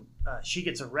gets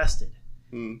arrested,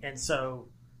 and so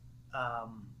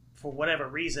for whatever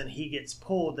reason he gets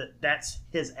pulled that's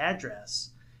his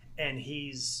address, and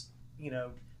he's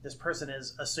this person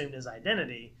has assumed his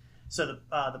identity. So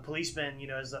the policeman,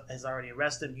 has already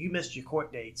arrested him. You missed your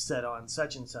court date set on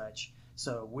such and such.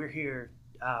 So we're here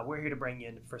to bring you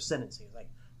in for sentencing. Like,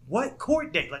 what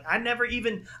court date? Like, I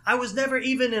was never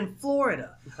even in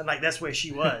Florida. And like, that's where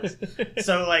she was.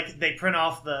 So like, they print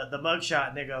off the mugshot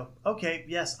and they go, okay,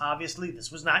 yes, obviously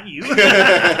this was not you. So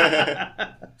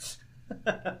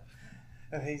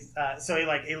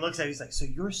he looks at it, he's like, so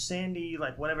you're Sandy,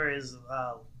 like whatever is,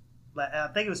 I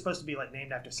think it was supposed to be like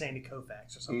named after Sandy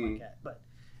Koufax or something like that. But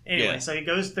anyway, so he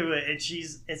goes through it, and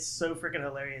it's so freaking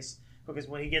hilarious because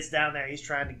when he gets down there, he's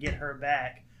trying to get her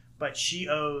back, but she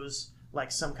owes like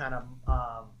some kind of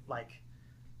like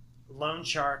loan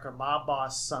shark or mob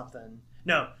boss something.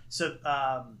 No, so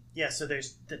so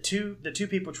there's the two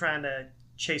people trying to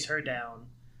chase her down.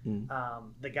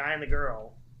 The guy and the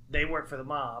girl, they work for the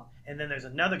mob, and then there's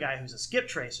another guy who's a skip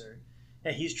tracer.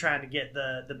 And he's trying to get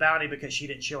the bounty because she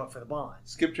didn't show up for the bond.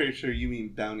 Skip tracer, you mean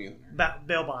bounty owner?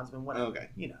 Bail bondsman, whatever. Okay.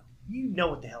 You know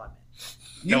what the hell I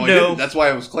meant. I didn't. That's why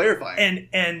I was clarifying.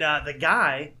 And the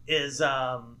guy is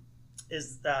the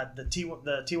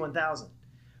T-1000,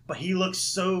 but he looks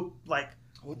so like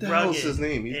what the rugged. hell is his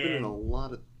name? He's been in a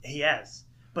lot of. He has.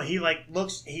 But he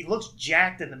looks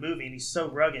jacked in the movie, and he's so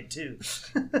rugged too.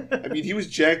 I mean, he was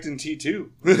jacked in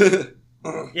T2.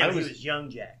 Yeah, he was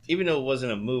young jacked. Even though it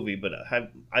wasn't a movie, but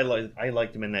I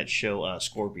liked him in that show,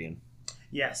 Scorpion.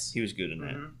 Yes. He was good in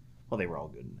that. Mm-hmm. Well, they were all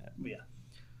good in that. Yeah.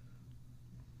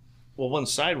 Well, one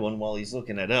side one, while he's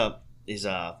looking it up, is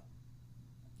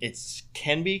it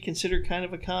can be considered kind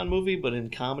of a con movie, but in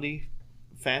comedy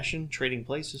fashion, Trading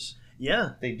Places.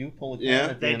 Yeah. They do pull a con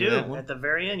at the they end do. of that one. At the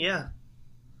very end, yeah.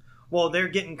 Well, they're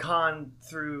getting conned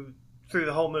through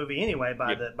the whole movie anyway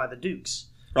by the Dukes.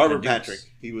 Robert Patrick.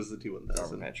 He was the T-1000.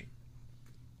 Robert Patrick.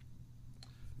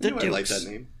 The Dukes. I like that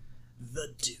name.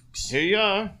 The Dukes. Here you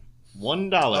are.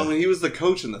 $1. Oh, and he was the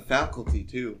coach in the faculty,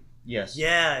 too. Yes.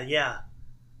 Yeah.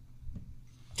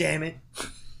 Damn it.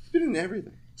 He's been in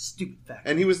everything. Stupid fact.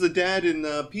 And he was the dad in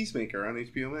Peacemaker on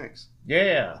HBO Max.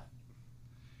 Yeah.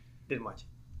 Didn't watch it.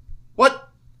 What?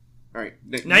 All right.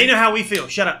 Now you know how we feel.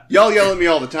 Shut up. Y'all yell at me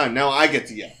all the time. Now I get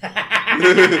to yell.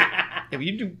 Yeah,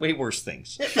 you do way worse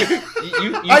things.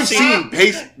 I've seen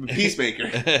Peacemaker.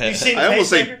 You've seen I almost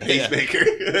say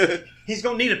Pacemaker? He's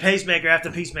gonna need a pacemaker after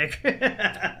Peacemaker.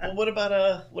 Well, what about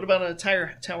a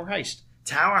Tower Heist?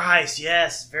 Tower Heist,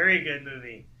 yes, very good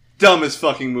movie. Dumbest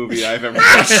fucking movie I've ever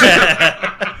watched.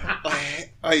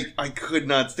 I could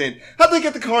not stand. How'd they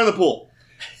get the car in the pool?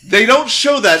 They don't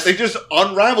show that. They just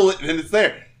unravel it and it's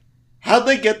there. How'd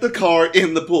they get the car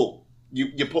in the pool?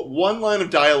 You put one line of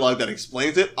dialogue that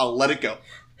explains it, I'll let it go.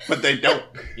 But they don't.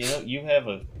 You know, you have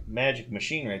a magic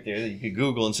machine right there that you could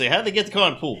Google and say, how'd they get the car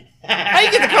in the pool? How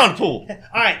you get the car in the pool?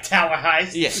 All right, Tower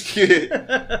Heist. Yes.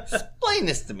 Explain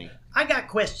this to me. I got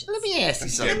questions. Let me ask you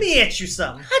something. Let me ask you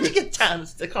something. How'd you get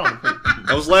the car in the pool?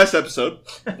 That was last episode.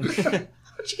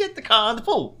 How'd you get the car in the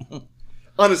pool?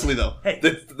 Honestly, though, hey.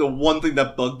 the one thing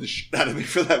that bugged the shit out of me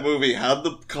for that movie, how'd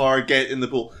the car get in the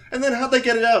pool? And then how'd they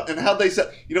get it out? And how'd they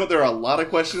set... You know what? There are a lot of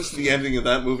questions to the ending of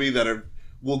that movie that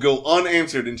will go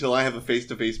unanswered until I have a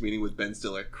face-to-face meeting with Ben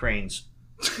Stiller. Cranes.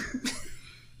 It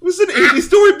was an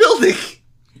 80-story building!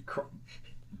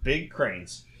 Big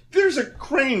cranes. There's a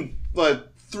crane,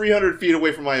 300 feet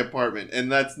away from my apartment,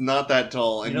 and that's not that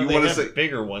tall. And you want to say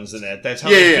bigger ones than that. That's how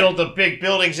they build the big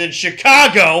buildings in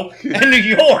Chicago and New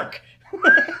York.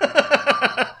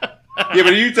 Yeah, but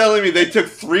are you telling me they took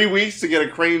 3 weeks to get a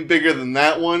crane bigger than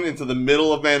that one into the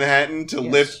middle of Manhattan to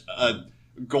lift a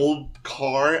gold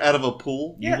car out of a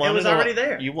pool? Yeah, it was already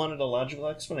there. You wanted a logical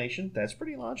explanation? That's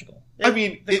pretty logical. I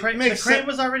mean, the crane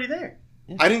was already there.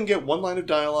 I didn't get one line of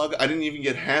dialogue. I didn't even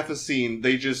get half a scene.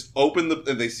 They just open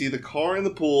they see the car in the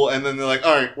pool, and then they're like,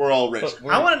 all right, we're all rich.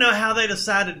 I want to know how they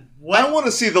decided what... I want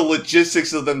to see the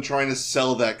logistics of them trying to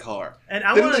sell that car. And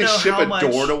I want to know how much... Didn't they ship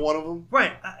a door to one of them?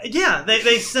 Right. Yeah,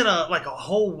 they sent a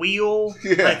whole wheel.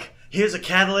 Yeah. Like, here's a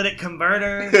catalytic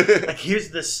converter. Like, here's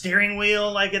the steering wheel.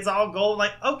 Like, it's all gold.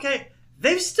 Like, okay...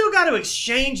 They've still got to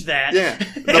exchange that. Yeah.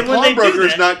 The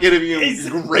pawnbroker's not giving you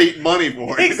great money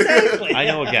for it. Exactly. I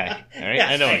know a guy. All right? Yeah,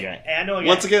 I know a guy.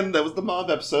 Once again, that was the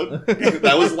mob episode.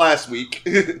 That was last week.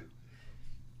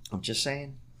 I'm just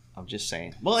saying.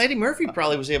 Well, Eddie Murphy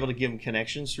probably was able to give him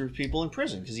connections through people in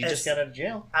prison because he just got out of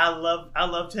jail. I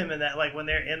loved him in that, like, when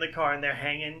they're in the car and they're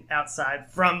hanging outside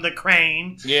from the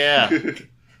crane. Yeah.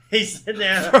 He's sitting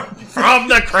there. From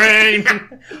the crane.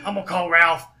 I'm going to call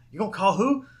Ralph. You going to call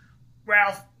who?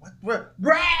 Ralph,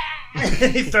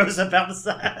 he throws up out the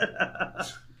side.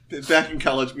 Back in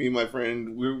college, me and my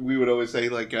friend, we would always say,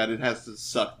 like, God, it has to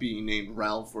suck being named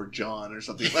Ralph or John or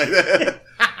something like that.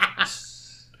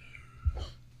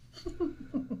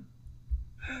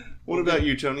 What about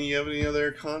you, Tony? You have any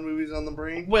other con movies on the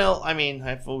brain? Well, I mean,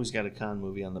 I've always got a con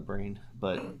movie on the brain.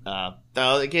 But,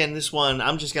 again, this one,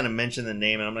 I'm just going to mention the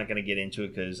name, and I'm not going to get into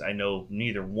it because I know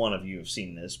neither one of you have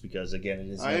seen this because, again, it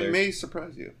is another... I may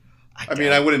surprise you. I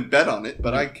mean, I wouldn't bet on it,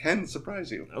 but I can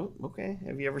surprise you. Oh, okay.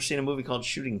 Have you ever seen a movie called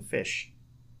Shooting Fish?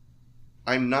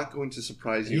 I'm not going to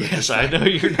surprise you. Yes, I know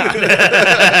you're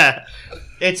not.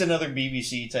 It's another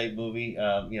BBC type movie.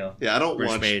 Yeah, I don't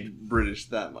watch British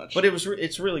that much, but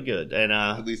it's really good. And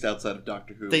at least outside of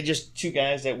Doctor Who, they just two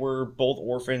guys that were both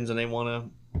orphans and they want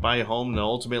to buy a home, and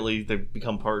ultimately they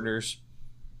become partners.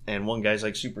 And one guy's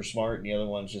like super smart, and the other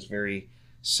one's just very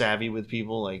savvy with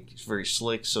people, like very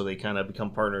slick. So they kind of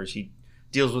become partners. He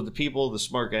deals with the people. The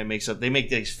smart guy they make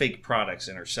these fake products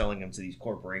and are selling them to these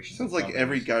corporations. Sounds like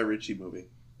every Guy Ritchie movie.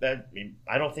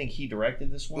 I don't think he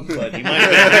directed this one, but he might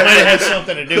have had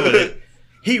something to do with it.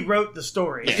 He wrote the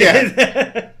story.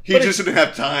 Yeah. He just didn't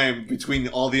have time between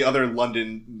all the other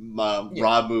London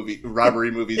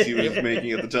robbery movies he was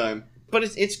making at the time. But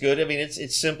it's good. I mean,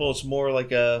 it's simple. It's more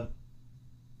like a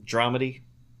dramedy.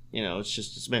 You know,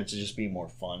 it's meant to just be more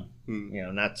fun. You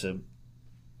know, not to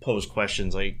pose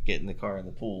questions like get in the car in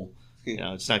the pool. You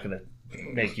know, it's not going to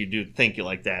make you think you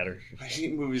like that. Or I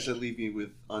hate movies that leave me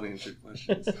with unanswered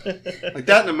questions. Like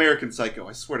that in American Psycho.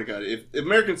 I swear to God, if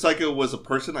American Psycho was a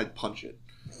person, I'd punch it.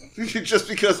 Just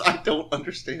because I don't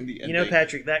understand the ending. You know,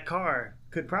 Patrick, that car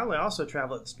could probably also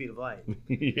travel at the speed of light.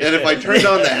 Yeah. And if I turned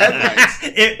on the headlights,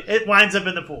 it winds up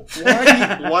in the pool.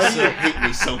 Why do you hate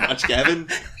me so much, Gavin?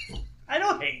 I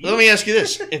don't hate you. Let me ask you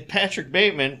this: if Patrick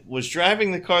Bateman was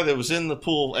driving the car that was in the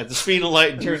pool at the speed of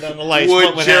light and turned on the lights, would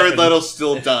what would Jared happen? Leto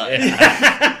still die?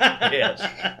 Yes.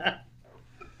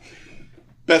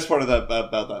 Best part of that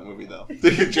about that movie, though,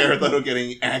 Jared Leto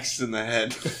getting axed in the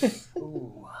head.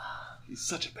 Ooh. He's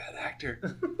such a bad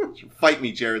actor. Fight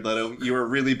me, Jared Leto. You are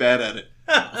really bad at it.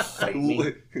 Fight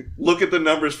me. Look at the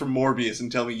numbers from Morbius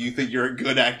and tell me you think you're a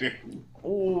good actor.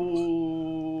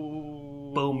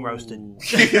 Ooh. Boom roasted.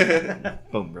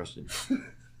 Boom roasted.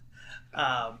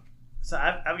 So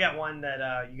I've got one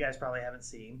that you guys probably haven't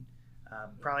seen.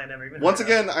 Probably never even. Once heard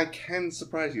again, of. I can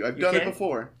surprise you. I've done it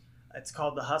before. It's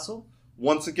called The Hustle.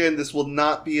 Once again, this will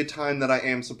not be a time that I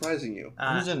am surprising you.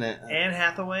 Who's in it? Anne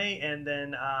Hathaway, and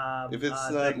then If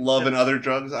it's Love and Other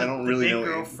Drugs, I don't really know. The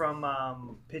big girl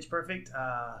from Pitch Perfect,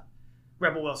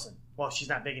 Rebel Wilson. Well, she's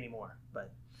not big anymore,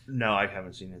 but No, I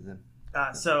haven't seen it then.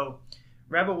 so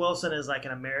Rebel Wilson is like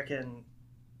an American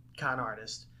con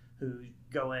artist who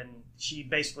she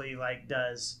basically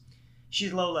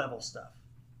she's low level stuff.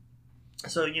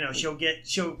 So she'll get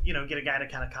a guy to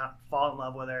kind of fall in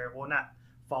love with her. Well, not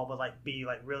fall, but be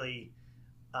really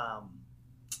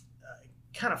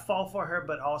kind of fall for her,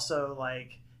 but also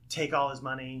take all his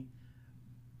money,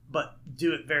 but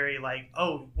do it very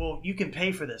oh, well, you can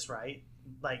pay for this, right?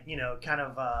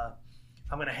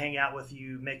 I'm going to hang out with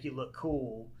you, make you look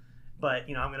cool, but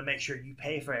I'm going to make sure you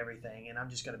pay for everything, and I'm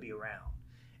just going to be around.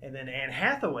 And then Anne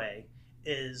Hathaway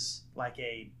is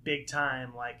a big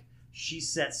time, she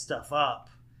sets stuff up,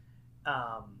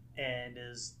 and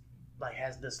is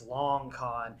has this long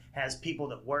con, has people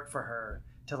that work for her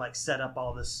to set up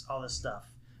all this stuff,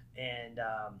 and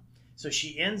so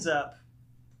she ends up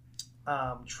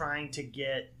trying to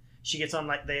she gets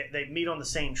on they meet on the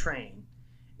same train,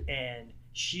 and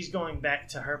she's going back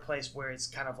to her place where it's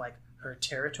kind of her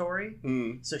territory.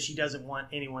 So she doesn't want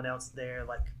anyone else there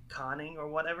conning or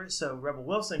whatever. So Rebel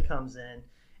Wilson comes in,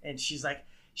 and she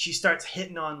starts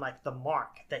hitting on the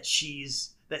mark that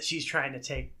she's trying to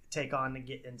take on to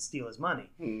get and steal his money.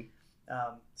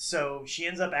 So she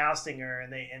ends up ousting her,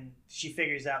 and she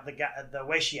figures out the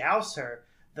way she ousts her,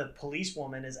 the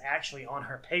policewoman is actually on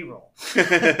her payroll. So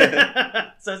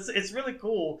it's really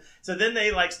cool. So then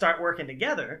they start working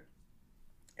together,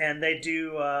 and they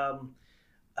do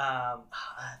I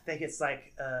think it's I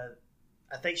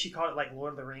think she called it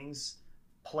Lord of the Rings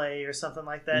play or something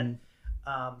like that.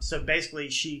 So basically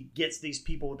she gets these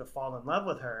people to fall in love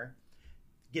with her,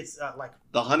 gets the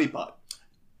honeypot.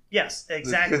 Yes,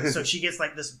 exactly. So she gets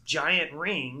this giant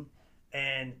ring,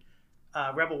 and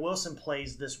Rebel Wilson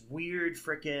plays this weird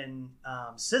freaking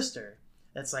sister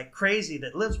that's crazy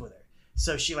that lives with her.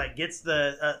 So she gets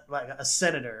the a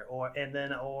senator or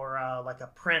a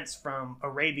prince from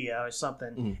Arabia or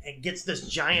something, and gets this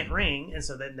giant ring, and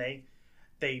so then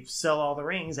they sell all the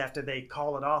rings after they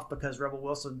call it off because Rebel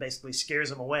Wilson basically scares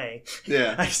them away.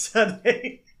 Yeah. So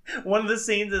one of the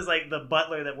scenes is the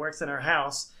butler that works in her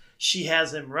house. She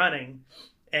has him running,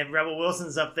 and Rebel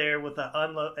Wilson's up there with the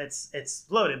unload. It's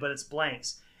loaded, but it's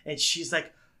blanks, and she's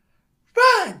like,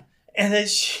 "Run!" And then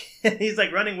he's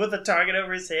running with a target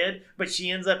over his head, but she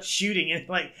ends up shooting and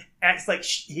acts like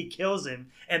he kills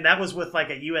him. And that was with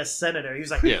a U.S. senator. He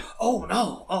was like, yeah. "Oh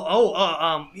no,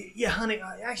 yeah, honey,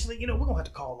 actually, we're gonna have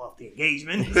to call off the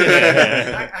engagement.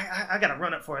 I gotta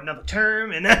run up for another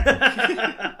term." And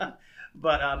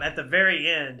but at the very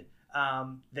end,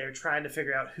 they're trying to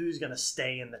figure out who's gonna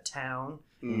stay in the town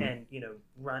and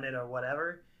run it or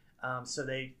whatever. So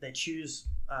they choose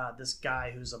this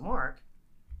guy who's a mark.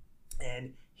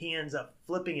 And he ends up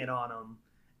flipping it on them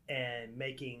and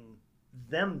making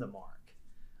them the mark.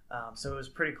 So it was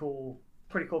pretty cool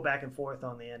back and forth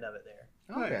on the end of it there.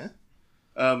 Okay.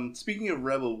 Speaking of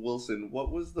Rebel Wilson,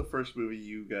 what was the first movie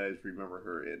you guys remember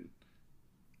her in?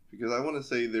 Because I want to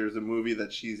say there's a movie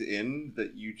that she's in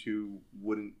that you two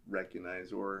wouldn't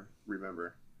recognize or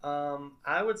remember.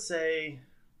 I would say...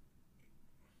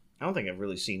 I don't think I've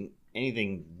really seen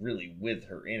anything really with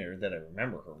her in her that I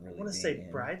remember her really. I want to say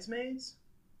Bridesmaids.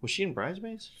 Was she in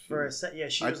Bridesmaids? For a set, yeah,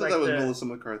 she was. I thought that was Melissa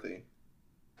McCarthy.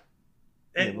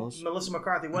 Melissa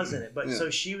McCarthy was in it, but so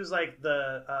she was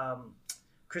the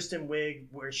Kristen Wiig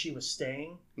where she was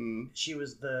staying. She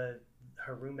was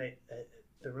her roommate,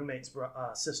 the roommate's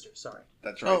sister. Sorry,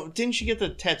 that's right. Oh, didn't she get the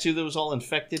tattoo that was all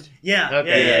infected? Yeah.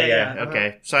 Okay. Yeah.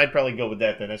 Okay, so I'd probably go with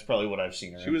that. Then that's probably what I've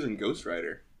seen her. She was in Ghost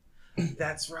Rider.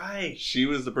 That's right. She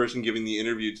was the person giving the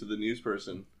interview to the news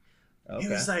person. Okay. He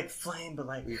was flame, but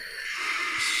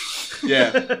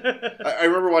Yeah. I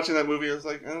remember watching that movie. I was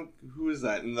like, oh, who is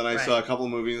that? And then I saw a couple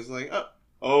of movies. Like,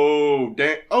 oh,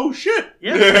 damn. Oh, shit.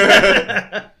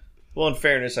 Yeah. Well, in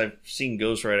fairness, I've seen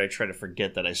Ghost Rider. I try to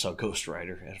forget that I saw Ghost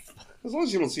Rider. As long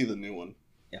as you don't see the new one.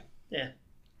 Yeah.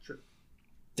 True.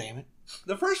 Damn it.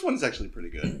 The first one's actually pretty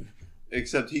good.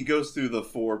 Except he goes through the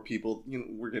 4 people.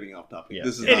 We're getting off topic. Yeah.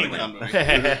 This is not a con movie.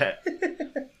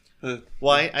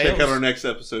 Check out our next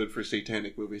episode for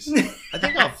satanic movies. I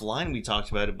think offline we talked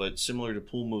about it, but similar to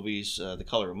pool movies, The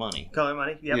Color of Money. Color of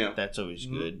Money, yep. Yeah. That's always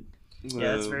good.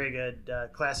 Yeah, that's very good.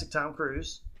 Classic Tom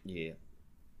Cruise. Yeah.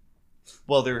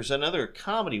 Well, there's another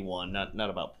comedy one, not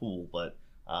about pool, but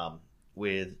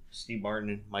with Steve Martin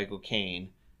and Michael Caine.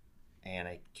 And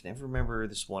I can never remember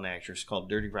this one actress called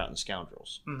Dirty Rotten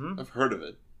Scoundrels. Mm-hmm. I've heard of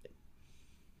it.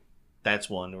 That's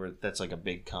one where that's like a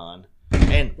big con.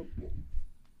 And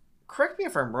correct me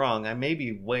if I'm wrong, I may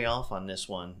be way off on this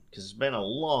one because it's been a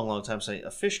long time since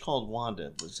A Fish Called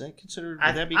Wanda. Was that considered?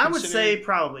 Would that be considered? I would say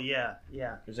probably, yeah.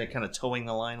 Is that kind of towing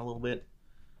the line a little bit?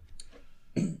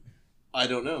 I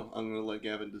don't know. I'm going to let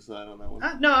Gavin decide on that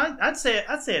one. No, I'd say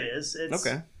it is. It's,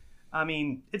 okay. I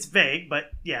mean, it's vague,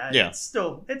 but yeah.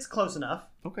 It's close enough.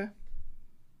 Okay.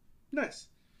 Nice.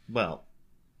 Well.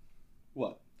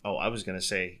 What? Oh, I was going to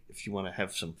say, if you want to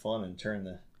have some fun and turn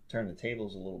the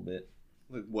tables a little bit.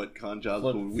 Like what con jobs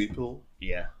would we pull?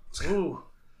 Yeah. Ooh.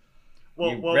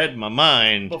 Well, you read my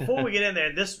mind. Before we get in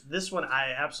there, this one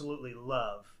I absolutely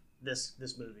love. This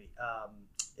movie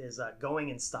is Going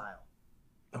in Style.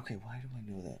 Okay, why do I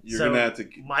know that? You're gonna have to.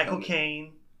 Michael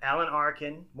Caine, Alan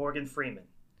Arkin, Morgan Freeman.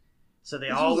 So they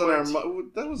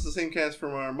that was the same cast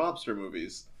from our mobster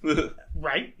movies.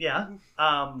 Right? Yeah.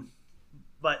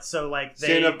 But so like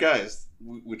Stand Up Guys,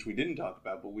 which we didn't talk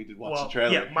about, but we did watch the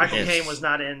trailer. Yeah, Michael Caine was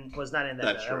not in that.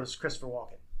 That was Christopher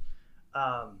Walken.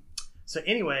 So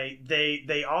anyway,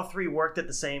 they all 3 worked at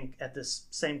this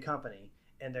same company,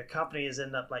 and their company has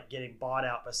ended up like getting bought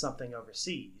out by something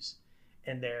overseas,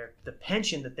 and the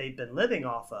pension that they've been living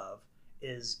off of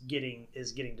is getting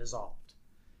dissolved.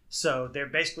 So they're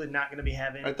basically not going to be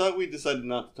having. I thought we decided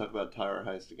not to talk about Tower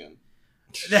Heist again.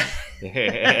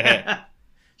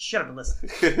 Shut up and listen.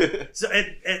 So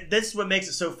this is what makes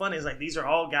it so funny is like these are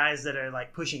all guys that are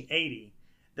like pushing 80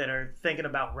 that are thinking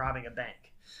about robbing a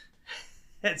bank.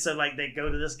 And so like they go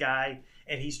to this guy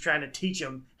and he's trying to teach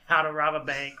them how to rob a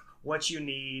bank, what you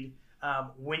need,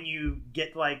 when you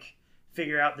get like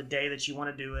figure out the day that you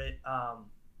want to do it.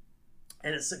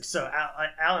 And it's so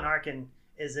Alan Arkin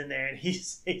is in there and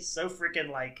he's so freaking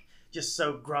like just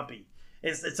so grumpy.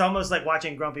 It's almost like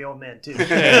watching Grumpy Old Men too with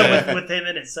him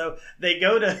in it. So they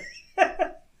go to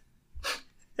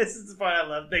this is the part I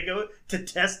love. They go to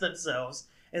test themselves,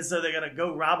 and so they're gonna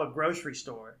go rob a grocery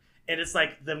store, and it's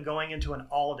like them going into an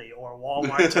Aldi or a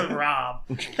Walmart to rob.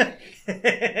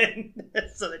 And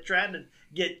so they're trying to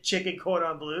get chicken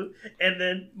cordon bleu, and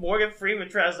then Morgan Freeman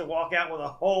tries to walk out with a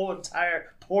whole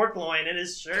entire pork loin in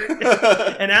his shirt,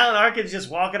 and Alan Arkin's just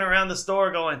walking around the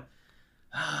store going.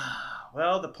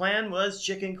 Well, the plan was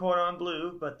chicken cordon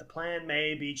bleu, but the plan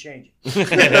may be changing.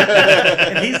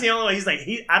 And he's the only one. He's like,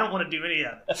 I don't want to do any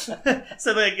of it.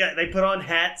 So they put on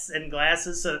hats and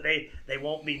glasses so that they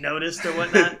won't be noticed or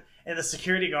whatnot. And the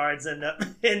security guards end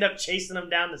up chasing them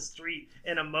down the street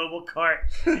in a mobile cart.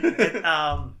 And,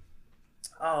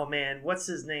 oh man, what's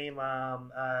his name?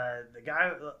 The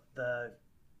guy, the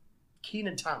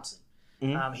Kenan Thompson.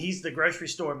 Mm-hmm. He's the grocery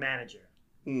store manager.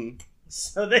 Mm.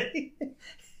 So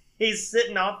he's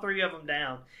sitting all 3 of them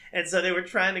down. And so they were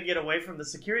trying to get away from the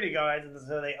security guards. And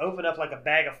so they opened up like a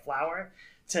bag of flour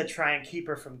to try and keep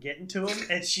her from getting to him.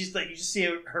 And she's like, you just see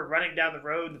her running down the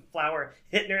road, the flour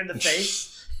hitting her in the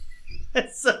face. And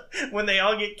so when they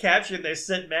all get captured, they're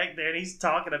sitting back there and he's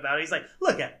talking about it. He's like,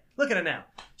 look at her now.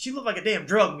 She looked like a damn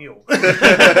drug mule. This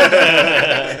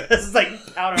is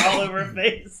like powder all over her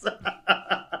face.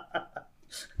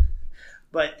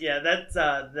 But yeah, that's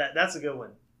a good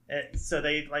one. So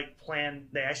they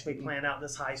actually plan out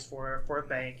this heist for a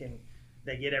bank, and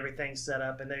they get everything set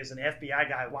up, and there's an FBI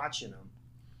guy watching them.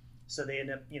 So they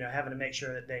end up, having to make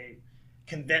sure that they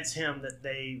convince him that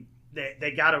they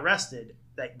got arrested,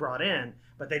 they brought in,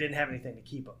 but they didn't have anything to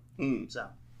keep them. Mm. So,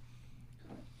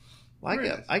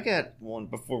 well, I got one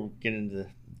before we get into the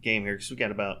game here because we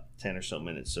got about 10 or so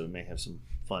minutes, so we may have some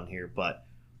fun here. But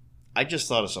I just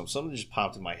thought of something just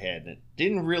popped in my head, and it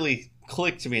didn't really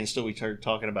click to me until we started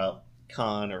talking about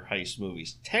con or heist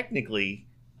movies. Technically,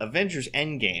 Avengers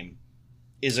Endgame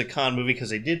is a con movie because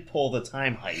they did pull the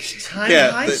time heist.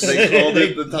 Heist? They called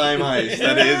it the time heist.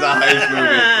 That is a heist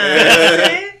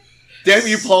movie. Damn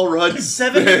you, Paul Rudd.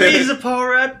 7 degrees of Paul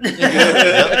Rudd.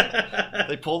 Yep.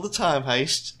 They pulled the time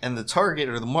heist, and the target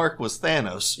or the mark was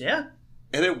Thanos. Yeah.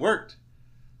 And it worked.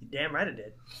 You're damn right it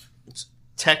did.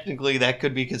 Technically, that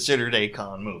could be considered a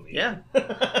con movie. Yeah.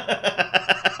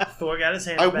 Thor got his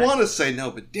hand I back. want to say no,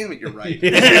 but damn it, you're right.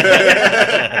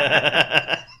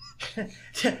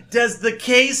 Does the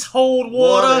case hold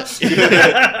water?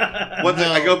 One thing,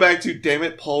 I go back to, damn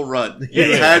it, Paul Rudd.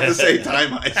 You had to say time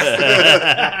heist.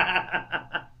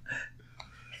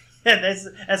 Yeah,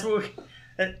 that's what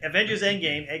Avengers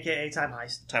Endgame, a.k.a. Time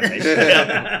Heist. Time heist.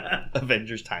 Yeah.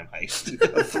 Avengers Time Heist.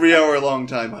 A 3-hour-long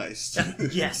time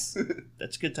heist. Yes.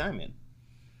 That's good time, man.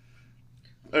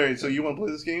 All right, so you want to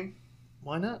play this game?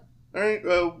 Why not? All right,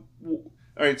 all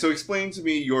right, so explain to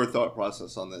me your thought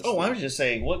process on this. Oh, I was just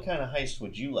saying, what kind of heist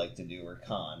would you like to do, or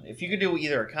con? If you could do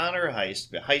either a con or a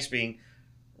heist being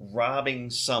robbing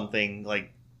something,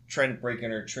 like trying to break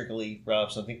in or trickily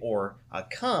rob something, or a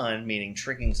con, meaning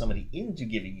tricking somebody into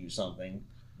giving you something,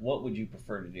 what would you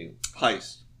prefer to do?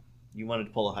 Heist. You wanted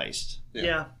to pull a heist.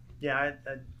 Yeah, I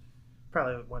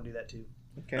probably would want to do that too.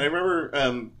 Okay. I remember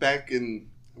back in,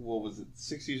 what was it,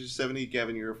 60s or 70s,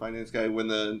 Gavin, you're a finance guy, when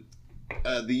the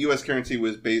U.S. currency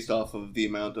was based off of the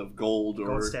amount of gold.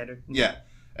 Gold standard. Yeah,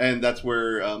 and that's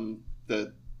where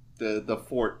the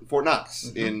Fort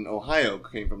Knox in Ohio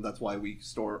came from. That's why we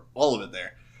store all of it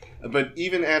there. But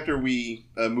even after we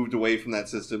moved away from that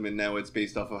system, and now it's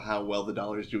based off of how well the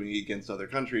dollar is doing against other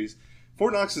countries,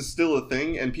 Fort Knox is still a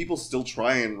thing, and people still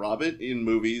try and rob it in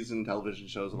movies and television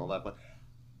shows and all that. But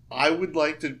I would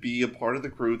like to be a part of the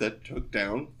crew that took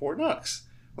down Fort Knox.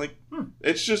 Like,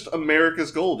 it's just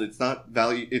America's gold. It's not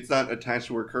It's not attached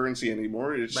to our currency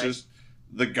anymore. It's just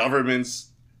the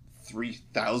government's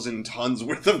 3,000 tons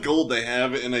worth of gold they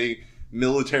have in a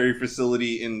military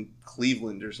facility in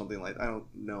Cleveland or something like that. I don't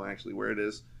know actually where it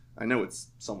is. I know it's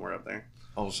somewhere up there.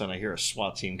 All of a sudden, I hear a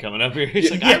SWAT team coming up here. He's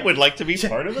like, I would like to be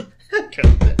part of it.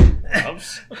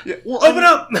 Yeah, well, Open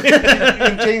up!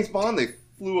 In James Bond, they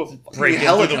flew a Break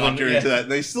helicopter into into that,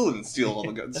 and they still didn't steal all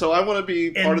the guns. So I want to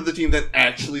be part of the team that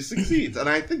actually succeeds, and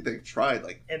I think they've tried.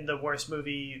 Like in the worst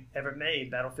movie ever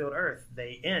made, Battlefield Earth,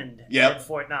 they end Yep. at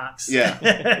Fort Knox.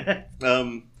 Yeah.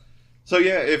 So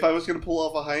yeah, if I was going to pull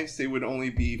off a heist, it would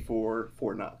only be for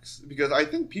Fort Knox, because I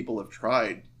think people have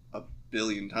tried a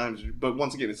billion times. But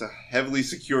once again, it's a heavily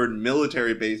secured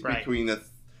military base between a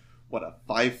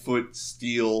 5-foot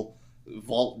steel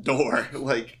vault door.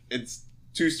 Like, it's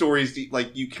 2 stories deep.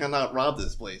 Like, you cannot rob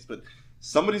this place. But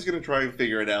somebody's going to try and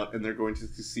figure it out, and they're going to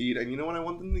succeed. And you know what? I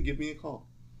want them to give me a call.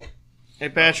 Hey,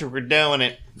 Patrick, we're doing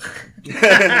it.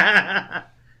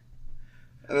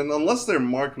 And then unless they're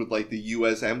marked with, like, the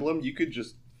U.S. emblem, you could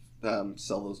just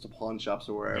sell those to pawn shops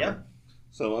or wherever. Yep.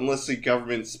 So unless the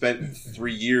government spent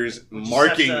 3 years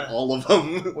marking all of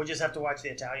them. We'll just have to watch the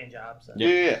Italian Job. So. Yeah.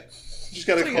 You just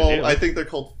got to call, I think they're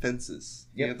called fences.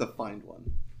 Yep. You have to find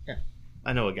one. Yeah.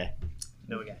 I know a guy.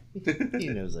 He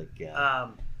knows a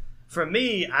guy. For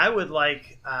me, I would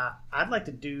like, I'd like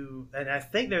to do, and I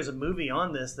think there's a movie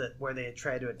on this where they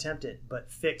tried to attempt it,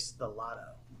 but fix the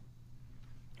lotto.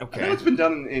 Okay. I know it's been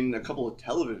done in a couple of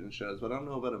television shows, but I don't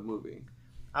know about a movie.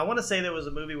 I want to say there was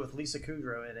a movie with Lisa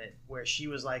Kudrow in it where she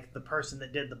was like the person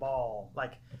that did the ball.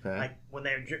 Like when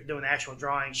they were doing the actual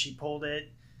drawing, she pulled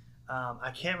it.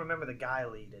 I can't remember the guy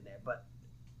lead in there, but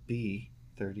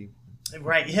B-31.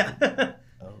 Right, yeah.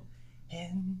 Oh.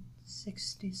 In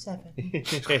 67.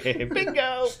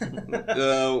 Bingo!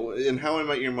 In How I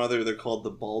Met Your Mother, they're called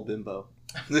the Ball Bimbo.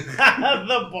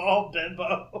 The Ball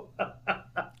Bimbo.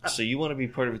 So you want to be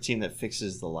part of a team that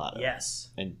fixes the lotto? Yes.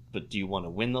 But do you want to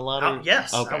win the lotto?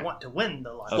 Yes, okay. I want to win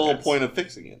the lotto. The whole point of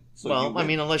fixing it. So well, I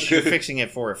mean, unless you're fixing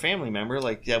it for a family member,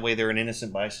 like that way they're an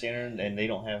innocent bystander and they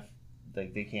don't have,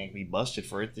 like they can't be busted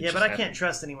for it. Yeah, but I can't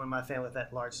trust anyone in my family with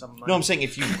that large sum of money. No, I'm saying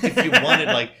if you wanted,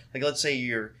 like let's say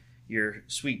your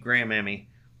sweet grandmammy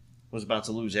was about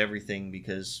to lose everything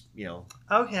because,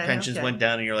 pensions went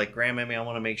down and you're like, Grandmammy, I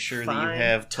want to make sure that you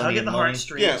have plenty of money.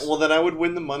 Yeah, well then I would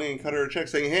win the money and cut her a check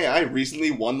saying, hey, I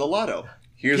recently won the lotto.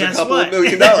 Here's Guess a couple what? of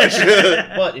 $1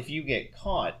 million. But if you get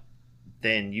caught,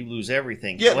 then you lose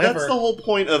everything. Yeah, However, that's the whole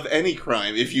point of any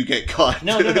crime if you get caught.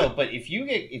 No. But if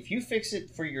you fix it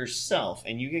for yourself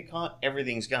and you get caught,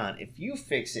 everything's gone. If you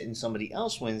fix it and somebody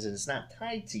else wins and it's not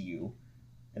tied to you,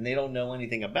 and they don't know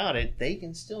anything about it, they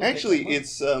can still Actually, get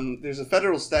it's there's a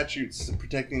federal statute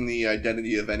protecting the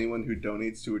identity of anyone who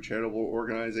donates to a charitable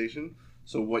organization.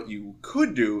 So what you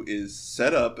could do is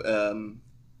set up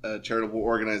a charitable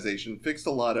organization, fix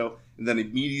the lotto, and then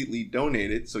immediately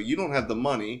donate it. So you don't have the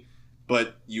money,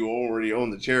 but you already own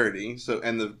the charity.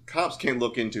 And the cops can't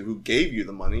look into who gave you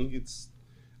the money. It's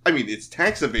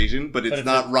tax evasion, but it's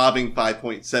not robbing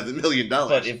 $5.7 million.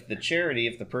 But if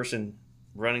the person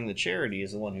running the charity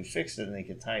is the one who fixed it and they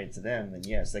could tie it to them, then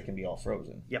yes, that can be all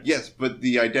frozen. Yep. Yes, but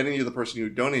the identity of the person who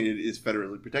donated is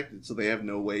federally protected, so they have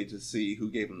no way to see who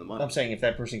gave them the money. I'm saying if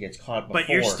that person gets caught before but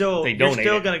you're still they donate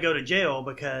going to go to jail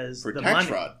because for the tax money.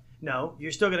 fraud. No,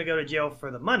 you're still going to go to jail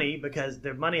for the money because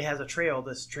the money has a trail.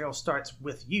 This trail starts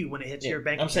with you when it hits your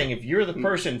bank account. I'm saying if you're the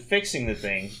person fixing the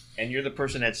thing and you're the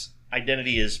person that's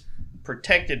identity is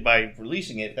protected by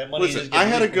releasing it, that money Listen, I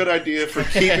had a good idea for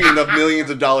keeping the millions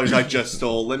of dollars I just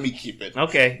stole. Let me keep it.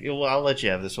 Okay, well, I'll let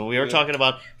you have this one. We are talking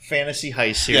about fantasy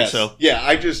heists here, Yes. so Yeah,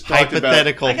 I just talked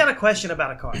hypothetical. I got a question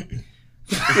about a car.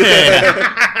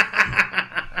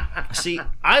 See,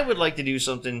 I would like to do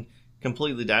something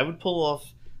completely. I would pull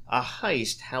off a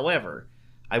heist. However,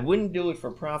 I wouldn't do it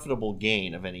for profitable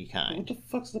gain of any What kind. the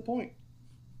fuck's the point?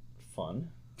 Fun.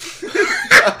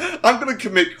 I'm gonna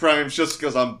commit crimes just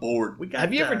because I'm bored.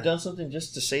 Have you ever done something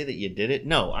just to say that you did it?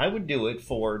 No, I would do it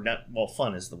for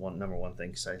fun is the number one thing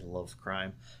because I love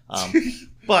crime.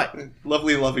 But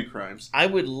lovely crimes. I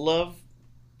would love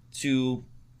to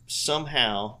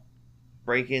somehow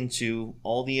break into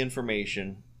all the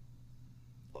information,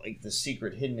 like the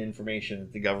secret hidden information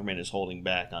that the government is holding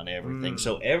back on everything.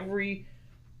 So everything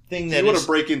that you want to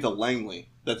break into Langley.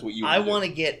 That's what you want. I want to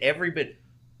get every bit.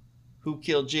 Who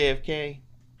killed JFK?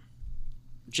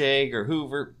 Jag or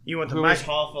Hoover? You want the Hoover's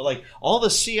Hoffa, like all the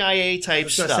CIA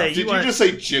type stuff. Did you just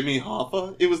say Jimmy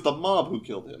Hoffa? It was the mob who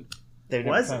killed him. They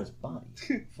never found his body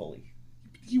fully.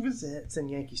 He was It's in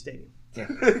Yankee Stadium.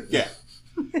 yeah.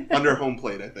 Under home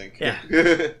plate, I think. Yeah.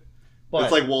 But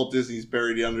it's like Walt Disney's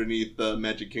buried underneath the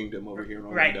Magic Kingdom over here in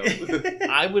Orlando. Right.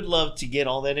 I would love to get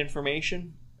all that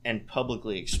information and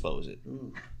publicly expose it.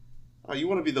 Oh, you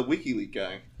want to be the WikiLeaks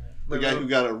guy? The guy who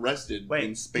got arrested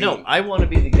in Spain. No, I want to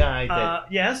be the guy that...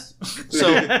 yes.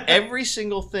 So every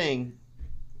single thing,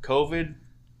 COVID,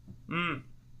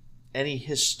 any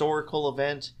historical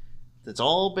event, that's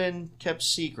all been kept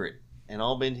secret and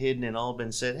all been hidden and all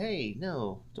been said, hey,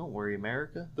 no, don't worry,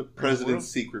 America. The President's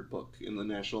Secret Book in the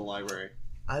National Library.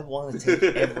 I want to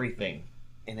take everything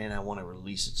and then I want to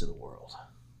release it to the world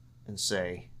and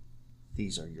say,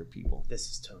 these are your people.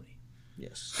 This is Tony.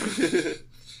 Yes.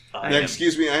 Now,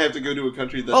 excuse me, I have to go to a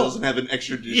country that doesn't have an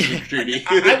extradition treaty.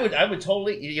 I would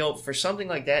totally, for something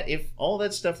like that, if all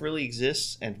that stuff really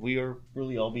exists and we are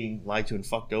really all being lied to and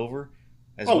fucked over,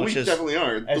 we definitely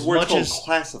are. The word's called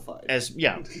classified.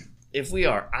 If we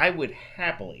are, I would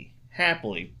happily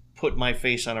put my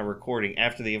face on a recording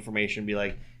after the information and be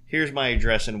like, here's my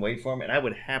address and wait for him, and I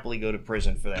would happily go to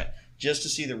prison for that, just to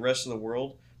see the rest of the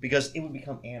world, because it would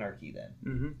become anarchy then.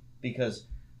 Mm-hmm. Because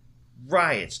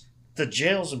riots, the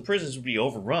jails and prisons would be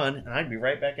overrun, and I'd be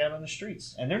right back out on the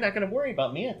streets. And they're not going to worry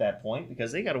about me at that point,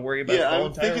 because they got to worry about the whole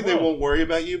entire world. I'm thinking they won't worry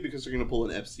about you because they're going to pull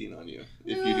an Epstein on you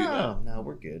if you do that. No,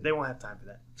 we're good. They won't have time for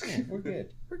that. Yeah, we're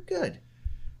good. We're good.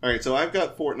 All right, so I've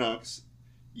got Fort Knox.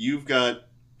 You've got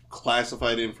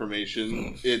classified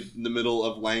information in the middle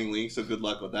of Langley, so good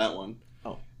luck with that one.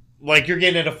 Like you're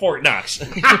getting into Fort Knox. I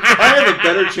have a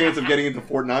better chance of getting into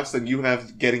Fort Knox than you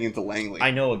have getting into Langley.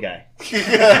 I know a guy.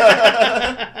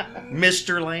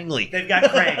 Mr. Langley. They've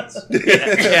got cranes.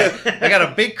 Yeah. I got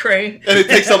a big crane. And it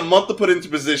takes a month to put into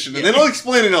position. And they don't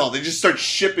explain it all. They just start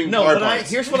shipping car parts.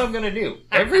 Here's what I'm going to do.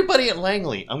 Everybody at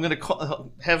Langley, I'm going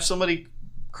to have somebody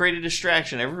create a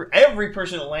distraction. Every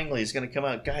person at Langley is going to come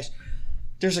out. Guys,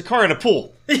 there's a car in a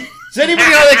pool. Does anybody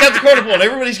know how they got the car in a pool? And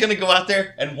everybody's going to go out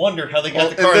there and wonder how they got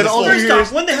the car in the pool. First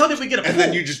off, when the hell did we get a pool? And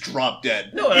then you just drop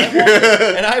dead. No,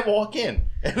 and I walk in.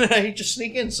 And then I just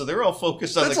sneak in. So they're all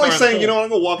focused on the car. That's like saying, you know what, I'm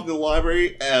going to walk into the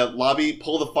library, lobby,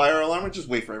 pull the fire alarm, and just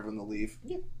wait for everyone to leave.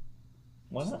 Yeah.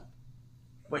 Why not?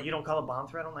 What, you don't call a bomb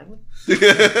threat on Langley?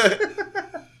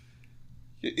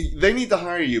 They need to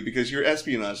hire you because your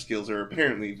espionage skills are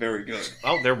apparently very good.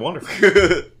 Oh, they're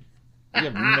wonderful. You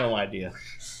have no idea.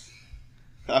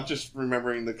 I'm just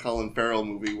remembering the Colin Farrell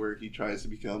movie where he tries to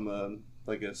become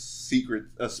like a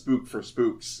spook for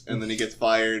spooks, and then he gets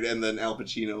fired, and then Al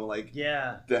Pacino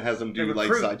has him do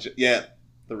like side shit. Yeah,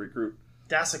 the recruit.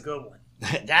 That's a good one.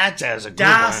 That's a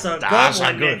good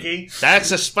one, Nicky.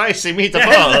 That's a spicy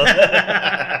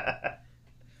meatball.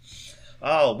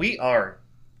 Oh, we are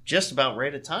just about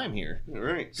right at time here. All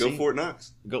right, go Fort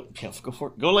Knox. Go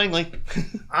Langley.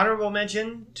 Honorable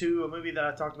mention to a movie that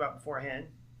I talked about beforehand,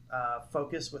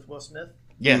 Focus with Will Smith.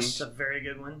 Yes. It's a very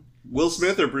good one. Will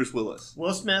Smith or Bruce Willis?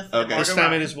 Will Smith. Okay. This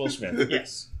time it is Will Smith.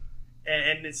 Yes.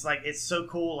 And it's like, it's so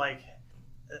cool. Like,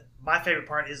 my favorite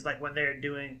part is like when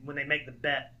they make the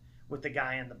bet with the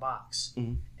guy in the box,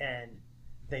 and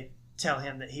they tell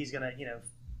him that he's gonna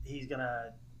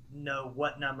know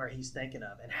what number he's thinking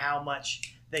of and how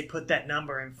much they put that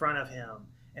number in front of him,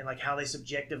 and like how they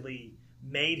subjectively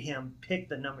made him pick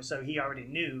the number, so he already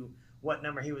knew what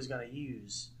number he was going to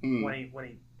use when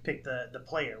he picked the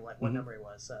player, what number he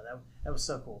was. So that was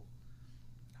so cool.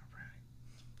 All right.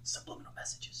 Subliminal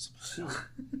messages.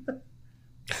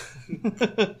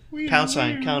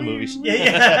 # Con movies.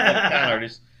 Yeah. Con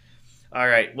artists. All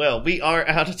right. Well, we are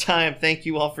out of time. Thank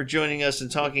you all for joining us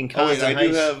and talking cons.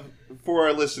 For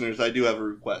our listeners, I do have a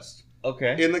request.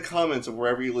 Okay. In the comments of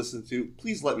wherever you listen to,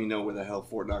 please let me know where the hell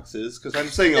Fort Knox is, because I'm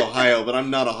saying Ohio, but I'm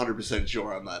not 100%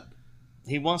 sure on that.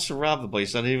 He wants to rob the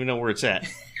place. I don't even know where it's at.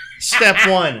 Step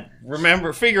 1.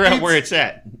 Figure out where it's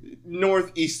at.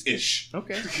 Northeast-ish.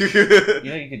 Okay.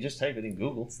 You could just type it in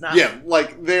Google. It's not. Yeah,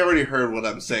 like, they already heard what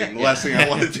I'm saying. The last thing I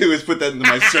want to do is put that into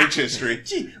my search history.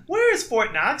 Gee, where is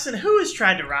Fort Knox, and who has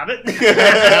tried to rob it?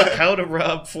 How to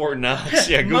rob Fort Knox.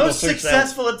 Yeah, Google most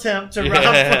successful attempt to rob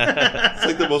It's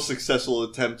like the most successful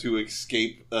attempt to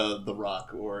escape The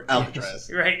Rock or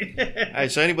Alcatraz. Right. All right,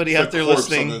 so anybody out there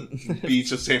listening... on the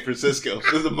beach of San Francisco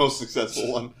is the most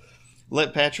successful one.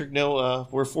 Let Patrick know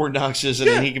where Fort Knox is, and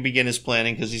then he can begin his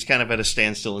planning, because he's kind of at a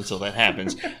standstill until that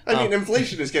happens. I mean,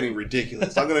 inflation is getting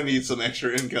ridiculous. I'm going to need some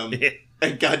extra income.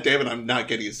 And God damn it, I'm not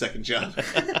getting a second job.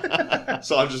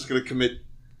 So I'm just going to commit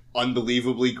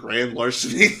unbelievably grand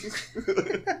larceny.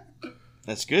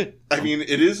 That's good. I mean,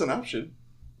 it is an option.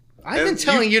 I've been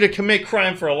telling you to commit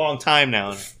crime for a long time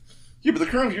now. Yeah, but the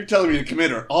crimes you're telling me to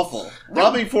commit are awful.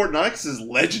 Robbing Fort Knox is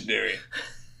legendary.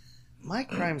 My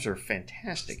crimes are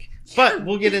fantastic. But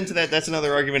we'll get into that. That's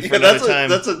another argument for another time.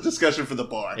 That's a discussion for the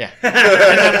bar. Yeah.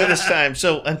 Enough of this time.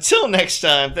 So until next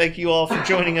time, thank you all for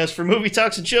joining us for Movie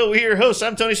Talks and Chill. We're your hosts.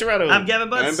 I'm Tony Serrato. I'm Gavin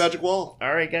Butts. And I'm Patrick Wall.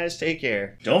 All right, guys. Take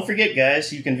care. Don't forget,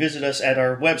 guys, you can visit us at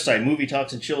our website,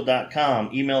 movietalksandchill.com.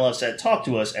 Email us at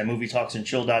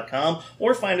talktous@movietalksandchill.com,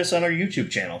 or find us on our YouTube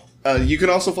channel. You can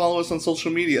also follow us on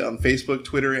social media on Facebook,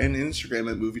 Twitter, and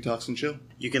Instagram at Movie Talks and Chill.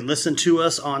 You can listen to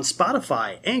us on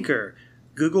Spotify, Anchor,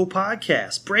 Google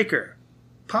Podcasts, Breaker,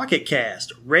 Pocket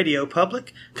Cast, Radio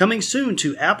Public, coming soon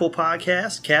to Apple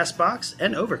Podcasts, CastBox,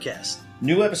 and Overcast.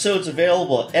 New episodes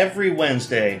available every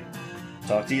Wednesday.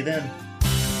 Talk to you then.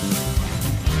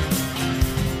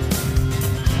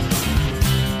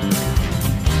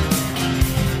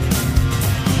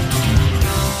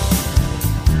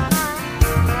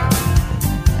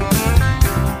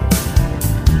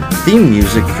 Theme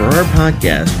music for our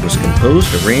podcast was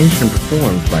composed, arranged, and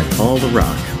performed by Paul the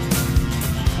Rock.